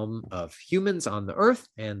the realm of humans on the earth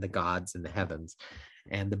and the gods in the heavens.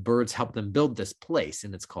 And the birds help them build this place,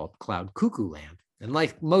 and it's called Cloud Cuckoo Land. And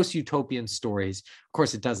like most utopian stories, of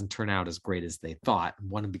course, it doesn't turn out as great as they thought.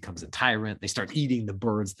 One becomes a tyrant. They start eating the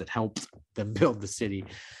birds that helped them build the city.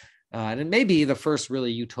 And it may be the first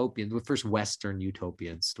Western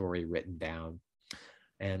utopian story written down.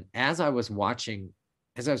 And as I was watching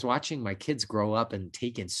my kids grow up and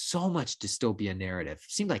take in so much dystopian narrative,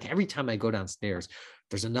 it seemed like every time I go downstairs,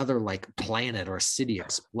 there's another planet or city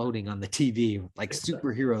exploding on the TV, like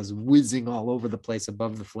superheroes whizzing all over the place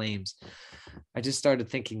above the flames. I just started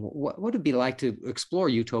thinking, what would it be like to explore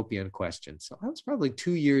utopian questions? So I was probably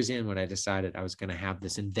 2 years in when I decided I was going to have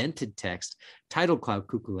this invented text titled Cloud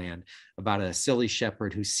Cuckoo Land about a silly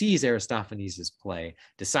shepherd who sees Aristophanes' play,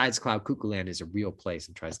 decides Cloud Cuckoo Land is a real place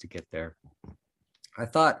and tries to get there. I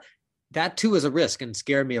thought that too is a risk and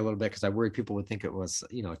scared me a little bit because I worried people would think it was,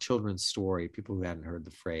 a children's story, people who hadn't heard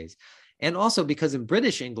the phrase. And also because in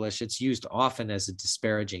British English, it's used often as a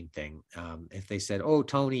disparaging thing. If they said, oh,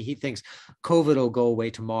 Tony, he thinks COVID will go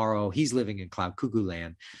away tomorrow. He's living in Cloud Cuckoo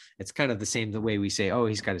Land. It's kind of the same the way we say, oh,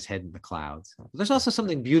 he's got his head in the clouds. There's also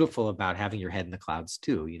something beautiful about having your head in the clouds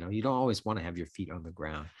too. You don't always want to have your feet on the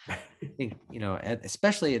ground. I think,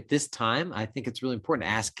 especially at this time, I think it's really important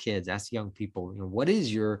to ask young people, what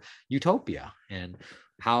is your utopia? And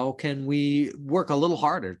how can we work a little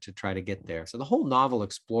harder to try to get there? So the whole novel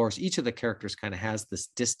explores, each of the characters kind of has this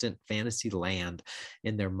distant fantasy land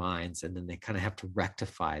in their minds, and then they kind of have to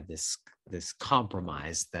rectify this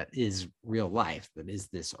compromise that is real life, that is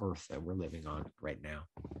this earth that we're living on right now.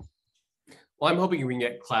 Well, I'm hoping we can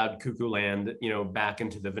get Cloud Cuckoo Land, back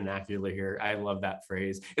into the vernacular here. I love that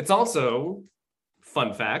phrase. It's also,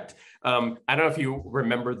 fun fact, I don't know if you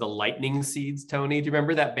remember the Lightning Seeds, Tony. Do you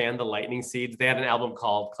remember that band, the Lightning Seeds? They had an album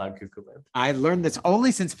called Cloud Cuckoo Land. I learned this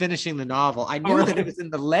only since finishing the novel. I knew that it was in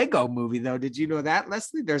the Lego movie, though. Did you know that,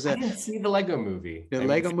 Leslie? I didn't see the Lego movie. The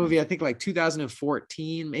Lego movie, I think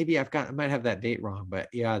 2014. Maybe I might have that date wrong, but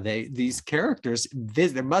yeah, these characters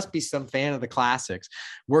there must be some fan of the classics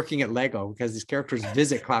working at Lego because these characters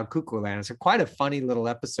visit Cloud Cuckoo Land. It's quite a funny little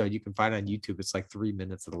episode you can find on YouTube. It's like 3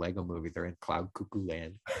 minutes of the Lego movie. They're in Cloud Cuckoo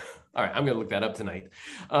Land. All right, I'm going to look that up tonight.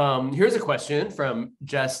 Here's a question from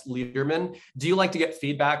Jess Liederman. Do you like to get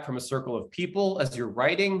feedback from a circle of people as you're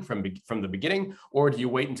writing from the beginning, or do you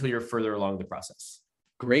wait until you're further along the process?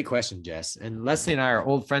 Great question, Jess. And Leslie and I are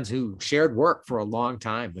old friends who shared work for a long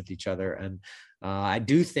time with each other. And I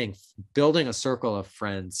do think building a circle of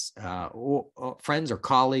friends, friends or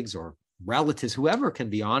colleagues or relatives, whoever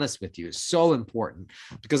can be honest with you, is so important,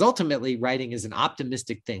 because ultimately writing is an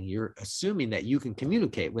optimistic thing. You're assuming that you can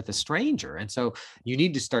communicate with a stranger. And so you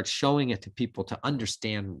need to start showing it to people to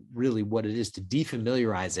understand really what it is, to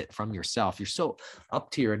defamiliarize it from yourself. You're so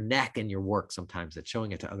up to your neck in your work sometimes that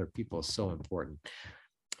showing it to other people is so important.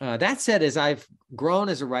 That said, as I've grown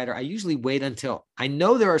as a writer, I usually wait until I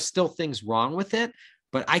know there are still things wrong with it,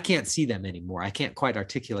 but I can't see them anymore. I can't quite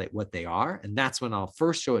articulate what they are. And that's when I'll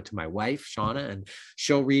first show it to my wife, Shauna, and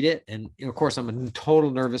she'll read it. And of course, I'm a total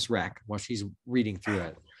nervous wreck while she's reading through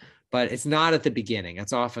it. But it's not at the beginning.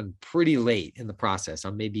 It's often pretty late in the process.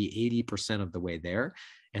 I'm maybe 80% of the way there.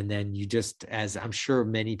 And then you just, as I'm sure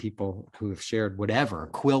many people who have shared whatever,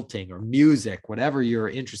 quilting or music, whatever you're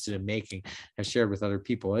interested in making, have shared with other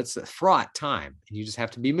people, it's a fraught time. And you just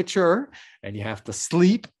have to be mature, and you have to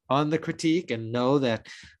sleep on the critique and know that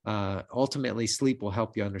ultimately sleep will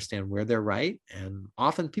help you understand where they're right. And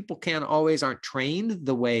often people aren't trained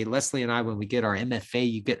the way Leslie and I, when we get our MFA,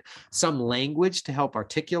 you get some language to help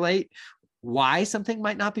articulate why something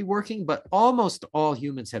might not be working, but almost all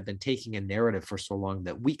humans have been taking a narrative for so long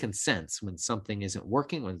that we can sense when something isn't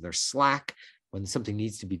working, when there's slack, when something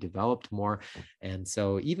needs to be developed more. And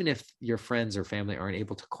so even if your friends or family aren't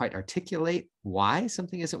able to quite articulate why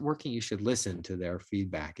something isn't working, you should listen to their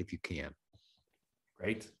feedback if you can.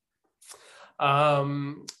 Great.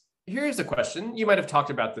 Here's a question. You might have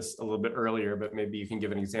talked about this a little bit earlier, but maybe you can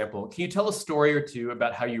give an example. Can you tell a story or two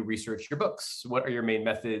about how you research your books? What are your main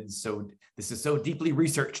methods? So this is so deeply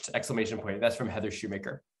researched, exclamation point. That's from Heather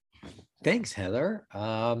Shoemaker. Thanks, Heather.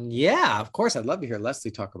 Yeah, of course. I'd love to hear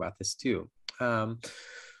Leslie talk about this too.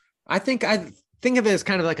 I think of it as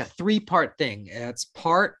kind of like a 3-part thing. It's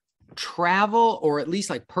part travel, or at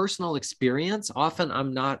least like personal experience. Often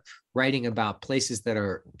I'm not writing about places that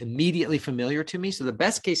are immediately familiar to me. So the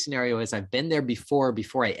best case scenario is I've been there before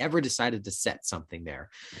I ever decided to set something there.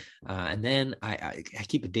 And then I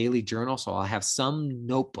keep a daily journal. So I'll have some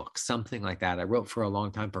notebook, something like that. I wrote for a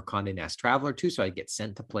long time for Condé Nast Traveler too. So I get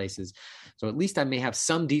sent to places. So at least I may have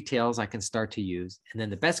some details I can start to use. And then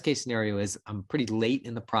the best case scenario is I'm pretty late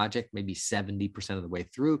in the project, maybe 70% of the way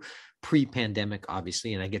through, pre-pandemic,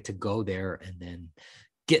 obviously. And I get to go there and then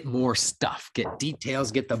get more stuff, get details,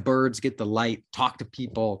 get the birds, get the light, talk to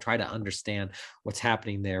people, try to understand what's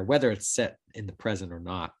happening there, whether it's set in the present or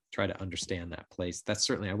not, try to understand that place. That's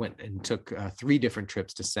certainly, I went and took 3 different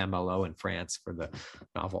trips to Saint-Malo in France for the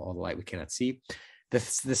novel, All the Light We Cannot See. The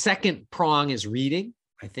second prong is reading.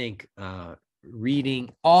 I think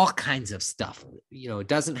reading all kinds of stuff. It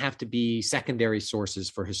doesn't have to be secondary sources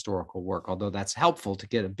for historical work, although that's helpful to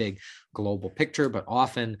get a big global picture, but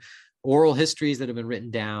often oral histories that have been written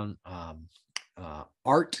down,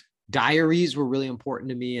 art diaries were really important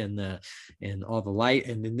to me, and All the Light.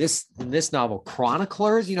 And in this novel,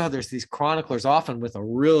 chroniclers, there's these chroniclers often with a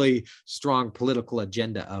really strong political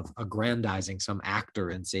agenda of aggrandizing some actor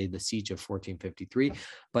in, say, the siege of 1453.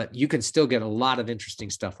 But you can still get a lot of interesting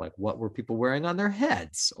stuff, like what were people wearing on their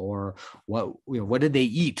heads, or what did they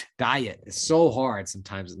eat? Diet is so hard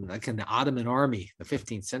sometimes. Like in the Ottoman army, the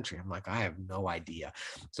 15th century, I'm like, I have no idea.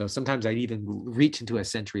 So sometimes I'd even reach into a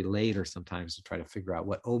century later sometimes to try to figure out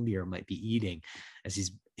what Omir might be eating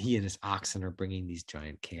as he and his oxen are bringing these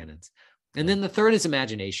giant cannons. And then the third is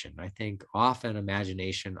imagination. I think often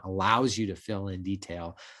imagination allows you to fill in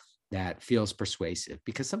detail that feels persuasive,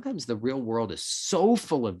 because sometimes the real world is so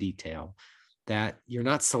full of detail that you're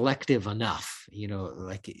not selective enough.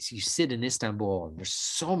 Like you sit in Istanbul and there's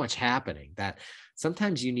so much happening that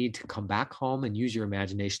sometimes you need to come back home and use your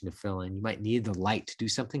imagination to fill in. You might need the light to do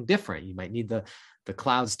something different. You might need the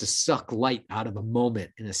clouds to suck light out of a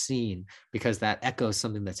moment in a scene, because that echoes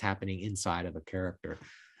something that's happening inside of a character.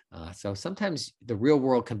 So sometimes the real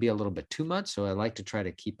world can be a little bit too much. So I like to try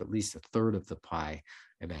to keep at least a third of the pie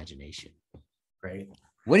imagination. Great.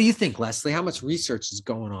 What do you think, Leslie? How much research is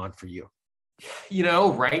going on for you?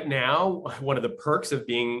 Right now, one of the perks of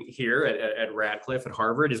being here at Radcliffe at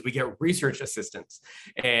Harvard is we get research assistants.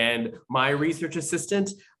 And my research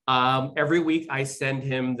assistant, every week I send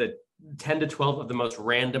him the 10 to 12 of the most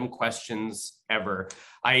random questions ever.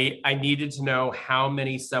 I needed to know how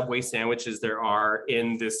many Subway sandwiches there are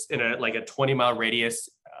in a 20-mile radius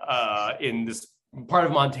in this part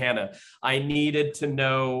of Montana. I needed to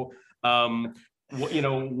know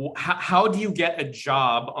how do you get a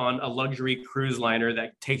job on a luxury cruise liner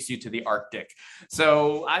that takes you to the Arctic?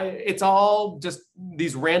 So it's all just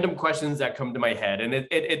these random questions that come to my head, and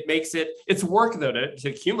it makes it's work though to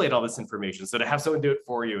accumulate all this information. So to have someone do it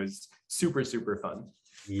for you is super, super fun.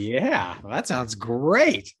 Yeah, well, that sounds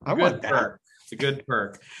great. I want that. It's a good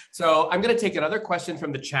perk. So I'm going to take another question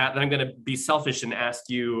from the chat, then I'm going to be selfish and ask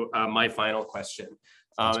you my final question.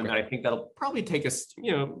 And I think that'll probably take us,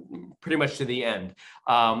 pretty much to the end.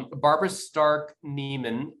 Barbara Stark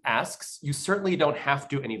Neiman asks, you certainly don't have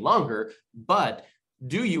to any longer, but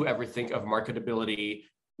do you ever think of marketability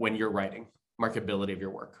when you're writing? Marketability of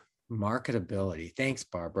your work? Marketability. Thanks,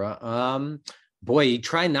 Barbara. Boy, you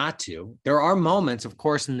try not to. There are moments, of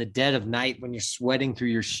course, in the dead of night when you're sweating through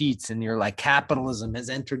your sheets and you're like, capitalism has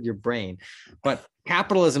entered your brain. But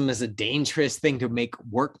capitalism is a dangerous thing to make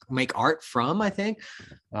art from, I think.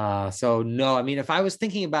 So no, I mean, if I was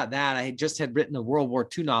thinking about that, I just had written a World War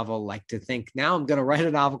II novel, like to think now I'm going to write a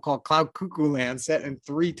novel called Cloud Cuckoo Land set in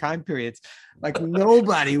 3 time periods. Like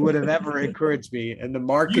nobody would have ever encouraged me in the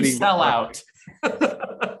marketing. You sell out.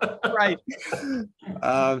 Right.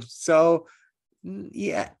 So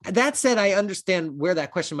yeah, that said, I understand where that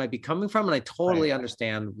question might be coming from. And I totally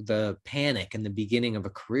understand the panic in the beginning of a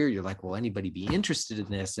career. You're like, will anybody be interested in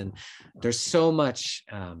this? And there's so much,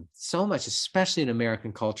 especially in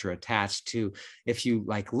American culture attached to, if you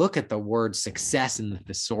like, look at the word success in the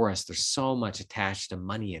thesaurus, there's so much attached to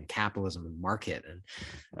money and capitalism and market,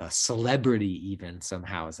 and celebrity even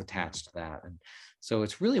somehow is attached to that. And so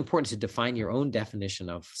it's really important to define your own definition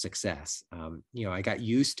of success. I got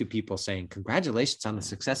used to people saying, congratulations on the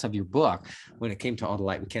success of your book when it came to All the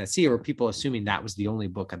Light We Cannot See, or people assuming that was the only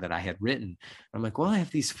book that I had written. I'm like, well, I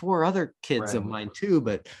have these 4 other kids of mine too,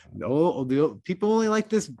 but no, people only like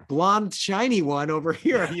this blonde, shiny one over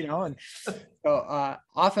here, And so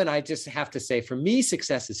often I just have to say, for me,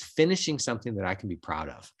 success is finishing something that I can be proud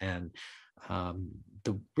of. And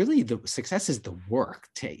the success is the work,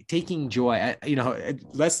 taking joy.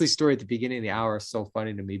 Leslie's story at the beginning of the hour is so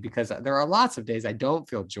funny to me, because there are lots of days I don't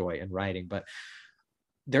feel joy in writing, but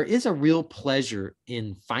there is a real pleasure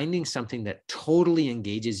in finding something that totally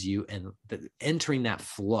engages you and entering that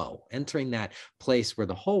flow, entering that place where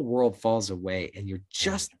the whole world falls away and you're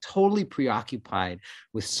just totally preoccupied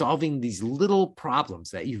with solving these little problems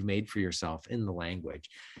that you've made for yourself in the language.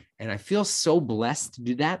 And I feel so blessed to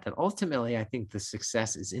do that ultimately I think the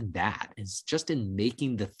success is in that. It's just in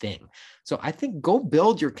making the thing. So I think go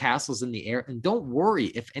build your castles in the air and don't worry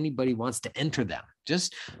if anybody wants to enter them.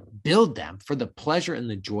 Just build them for the pleasure and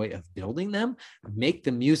the joy of building them. Make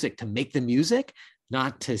the music to make the music,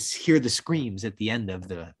 not to hear the screams at the end of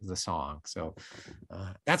the song. So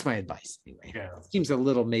that's my advice anyway. Yeah. It seems a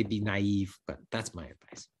little maybe naive, but that's my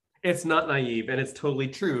advice. It's not naive, and it's totally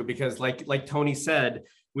true, because like Tony said,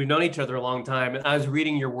 we've known each other a long time. And I was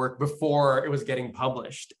reading your work before it was getting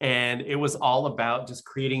published, and it was all about just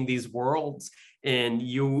creating these worlds. And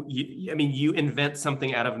you invent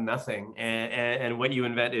something out of nothing, and what you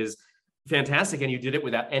invent is fantastic. And you did it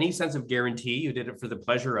without any sense of guarantee. You did it for the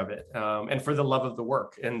pleasure of it, and for the love of the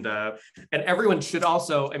work. And everyone should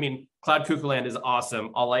also, Cloud Cuckoo Land is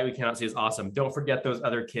awesome. All Light We Cannot See is awesome. Don't forget those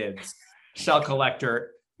other kids. Shell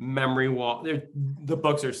Collector, Memory Wall. The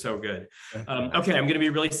books are so good. Okay, I'm going to be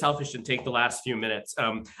really selfish and take the last few minutes.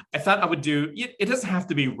 I thought I would do. It doesn't have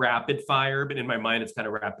to be rapid fire, but in my mind, it's kind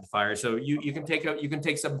of rapid fire. So you can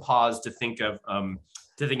take some pause to think of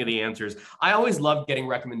the answers. I always love getting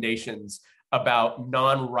recommendations about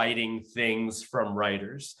non-writing things from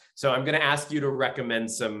writers. So I'm going to ask you to recommend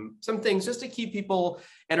some things just to keep people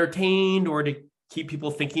entertained or to keep people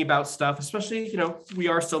thinking about stuff, especially, we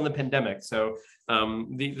are still in the pandemic. So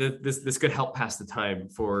this could help pass the time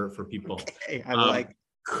for people. Okay,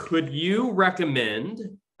 could you recommend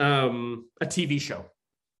a TV show?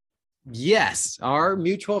 Yes. Our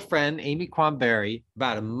mutual friend, Amy Quamberry,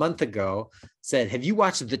 about a month ago said, have you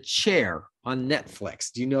watched The Chair on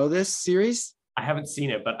Netflix? Do you know this series? I haven't seen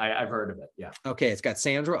it, but I've heard of it. Yeah. Okay. It's got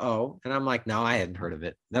Sandra Oh. And I'm like, no, I hadn't heard of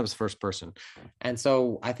it. That was first person. And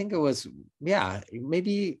so I think it was,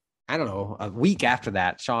 maybe, I don't know, a week after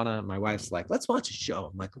that, Shauna, my wife's like, let's watch a show.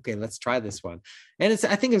 I'm like, okay, let's try this one. And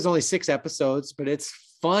I think it was only 6 episodes, but it's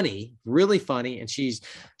funny, really funny. And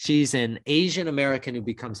she's an Asian American who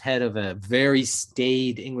becomes head of a very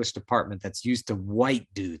staid English department that's used to white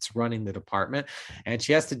dudes running the department. And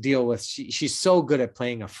she has to deal with, she's so good at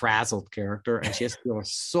playing a frazzled character, and she has to deal with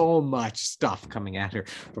so much stuff coming at her,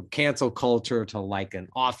 from cancel culture to like an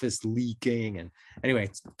office leaking. And anyway,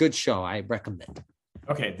 it's a good show. I recommend it.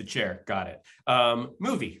 Okay, The Chair. Got it.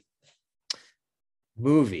 Movie.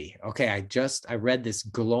 Movie. Okay, I read this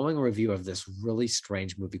glowing review of this really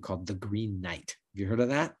strange movie called The Green Knight. Have you heard of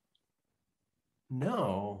that?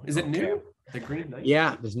 No. Is it new? The Green Knight?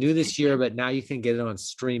 Yeah, it was new this year, but now you can get it on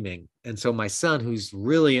streaming. And so my son, who's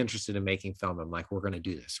really interested in making film, I'm like, we're going to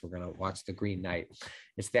do this. We're going to watch The Green Knight.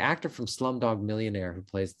 It's the actor from Slumdog Millionaire who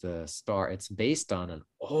plays the star. It's based on an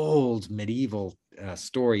old medieval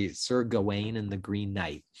story, Sir Gawain and the Green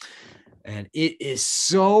Knight. And it is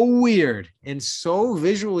so weird and so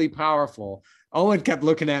visually powerful. Owen kept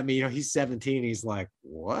looking at me, he's 17. He's like,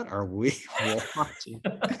 what are we watching?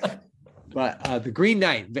 But The Green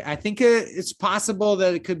Knight, I think it's possible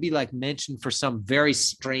that it could be like mentioned for some very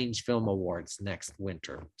strange film awards next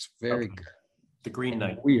winter. It's very good. The Green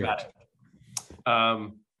Knight. Weird.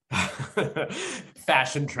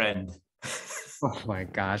 Fashion trend. Oh my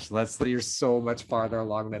gosh, Leslie, you're so much farther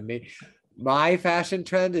along than me. My fashion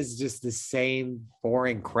trend is just the same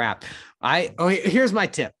boring crap. Here's my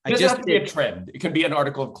tip. It doesn't have to be a trend. It can be an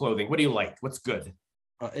article of clothing. What do you like? What's good?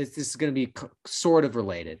 This is going to be sort of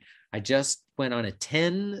related. I just went on a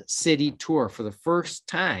 10-city tour for the first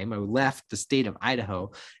time. I left the state of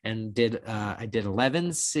Idaho and I did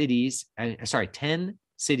 10 cities,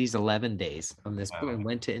 11 days on this book, and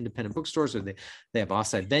went to independent bookstores where they have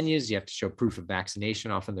offsite venues. You have to show proof of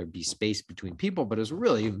vaccination. Often there'd be space between people, but it was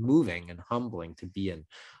really moving and humbling to be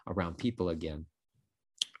around people again.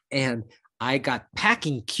 And I got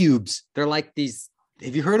packing cubes. They're like these.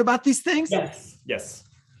 Have you heard about these things? Yes.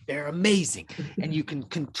 They're amazing. And you can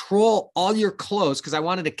control all your clothes, because I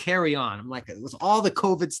wanted to carry on. I'm like, with all the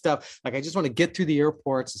COVID stuff, like I just want to get through the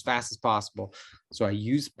airports as fast as possible. So I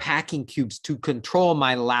use packing cubes to control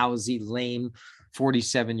my lousy, lame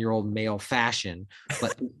 47-year-old male fashion.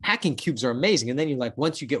 But packing cubes are amazing. And then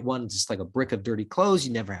once you get one, just like a brick of dirty clothes,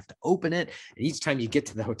 you never have to open it. And each time you get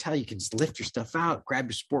to the hotel, you can just lift your stuff out, grab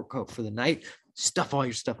your sport coat for the night, stuff all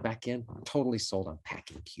your stuff back in. I'm totally sold on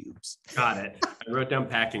packing cubes. Got it. I wrote down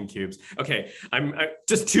packing cubes. Okay. I'm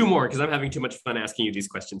just two more because I'm having too much fun asking you these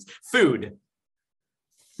questions. Food,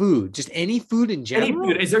 just any food in general. Any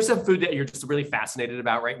food. Is there some food that you're just really fascinated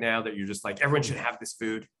about right now that you're just like, everyone should have this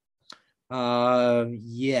food?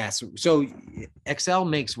 Yes. So Excel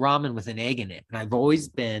makes ramen with an egg in it. And I've always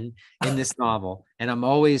been in this novel, and I'm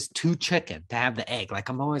always too chicken to have the egg. Like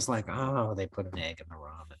I'm always like, oh, they put an egg in the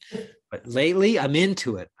ramen. But lately I'm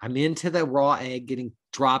into it. I'm into the raw egg getting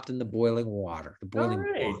dropped in the boiling water.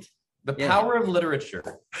 Water. The power of literature.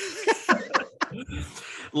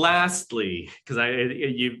 Lastly, because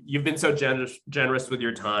you've been so generous with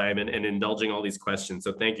your time and indulging all these questions.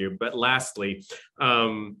 So thank you. But lastly,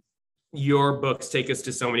 your books take us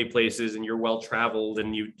to so many places, and you're well traveled,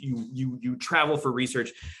 and you travel for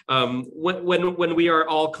research. When we are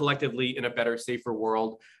all collectively in a better, safer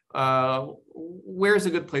world, where's a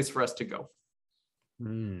good place for us to go?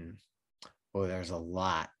 Oh, there's a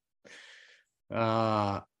lot.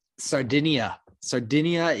 Sardinia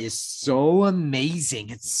is so amazing.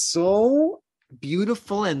 It's so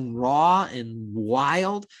beautiful and raw and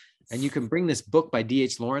wild. And you can bring this book by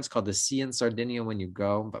D.H. Lawrence called The Sea in Sardinia When You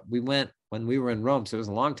Go. But we went when we were in Rome. So it was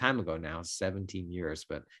a long time ago now, 17 years.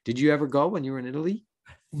 But did you ever go when you were in Italy?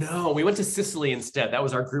 No, we went to Sicily instead. That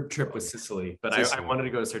was our group trip, was Sicily. But I wanted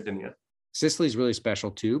to go to Sardinia. Sicily's really special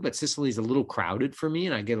too, but Sicily's a little crowded for me,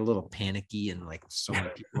 and I get a little panicky and like so many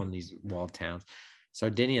people in these walled towns.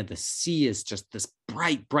 Sardinia, the sea is just this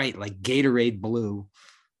bright, like Gatorade blue.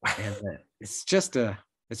 And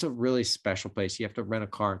it's a really special place. You have to rent a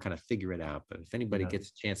car and kind of figure it out. But if anybody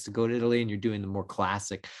gets a chance to go to Italy and you're doing the more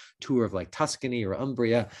classic tour of like Tuscany or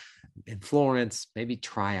Umbria and Florence, maybe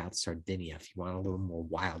try out Sardinia if you want a little more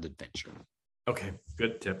wild adventure. Okay,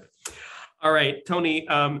 good tip. All right, Tony,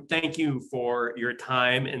 thank you for your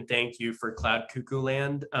time, and thank you for Cloud Cuckoo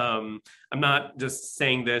Land. I'm not just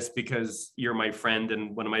saying this because you're my friend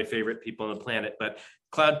and one of my favorite people on the planet, but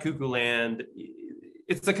Cloud Cuckoo Land,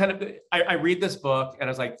 it's the kind of, I read this book and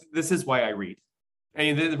I was like, this is why I read.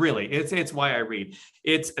 I mean, really, it's why I read.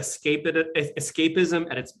 It's escapism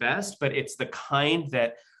at its best, but it's the kind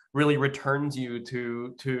that really returns you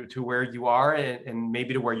to where you are and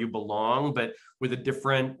maybe to where you belong, but with a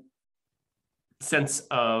different sense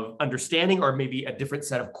of understanding, or maybe a different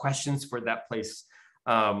set of questions for that place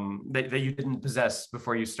that you didn't possess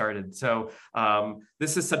before you started. So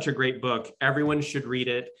this is such a great book. Everyone should read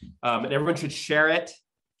it, and everyone should share it.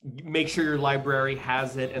 Make sure your library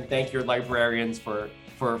has it, and thank your librarians for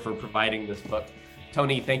providing this book.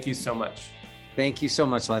 Tony, thank you so much. Thank you so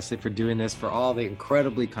much, Leslie, for doing this, for all the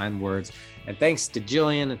incredibly kind words. And thanks to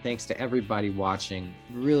Jillian, and thanks to everybody watching.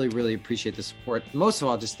 Really, really appreciate the support. Most of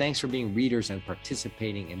all, just thanks for being readers and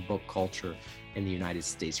participating in book culture in the United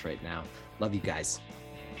States right now. Love you guys.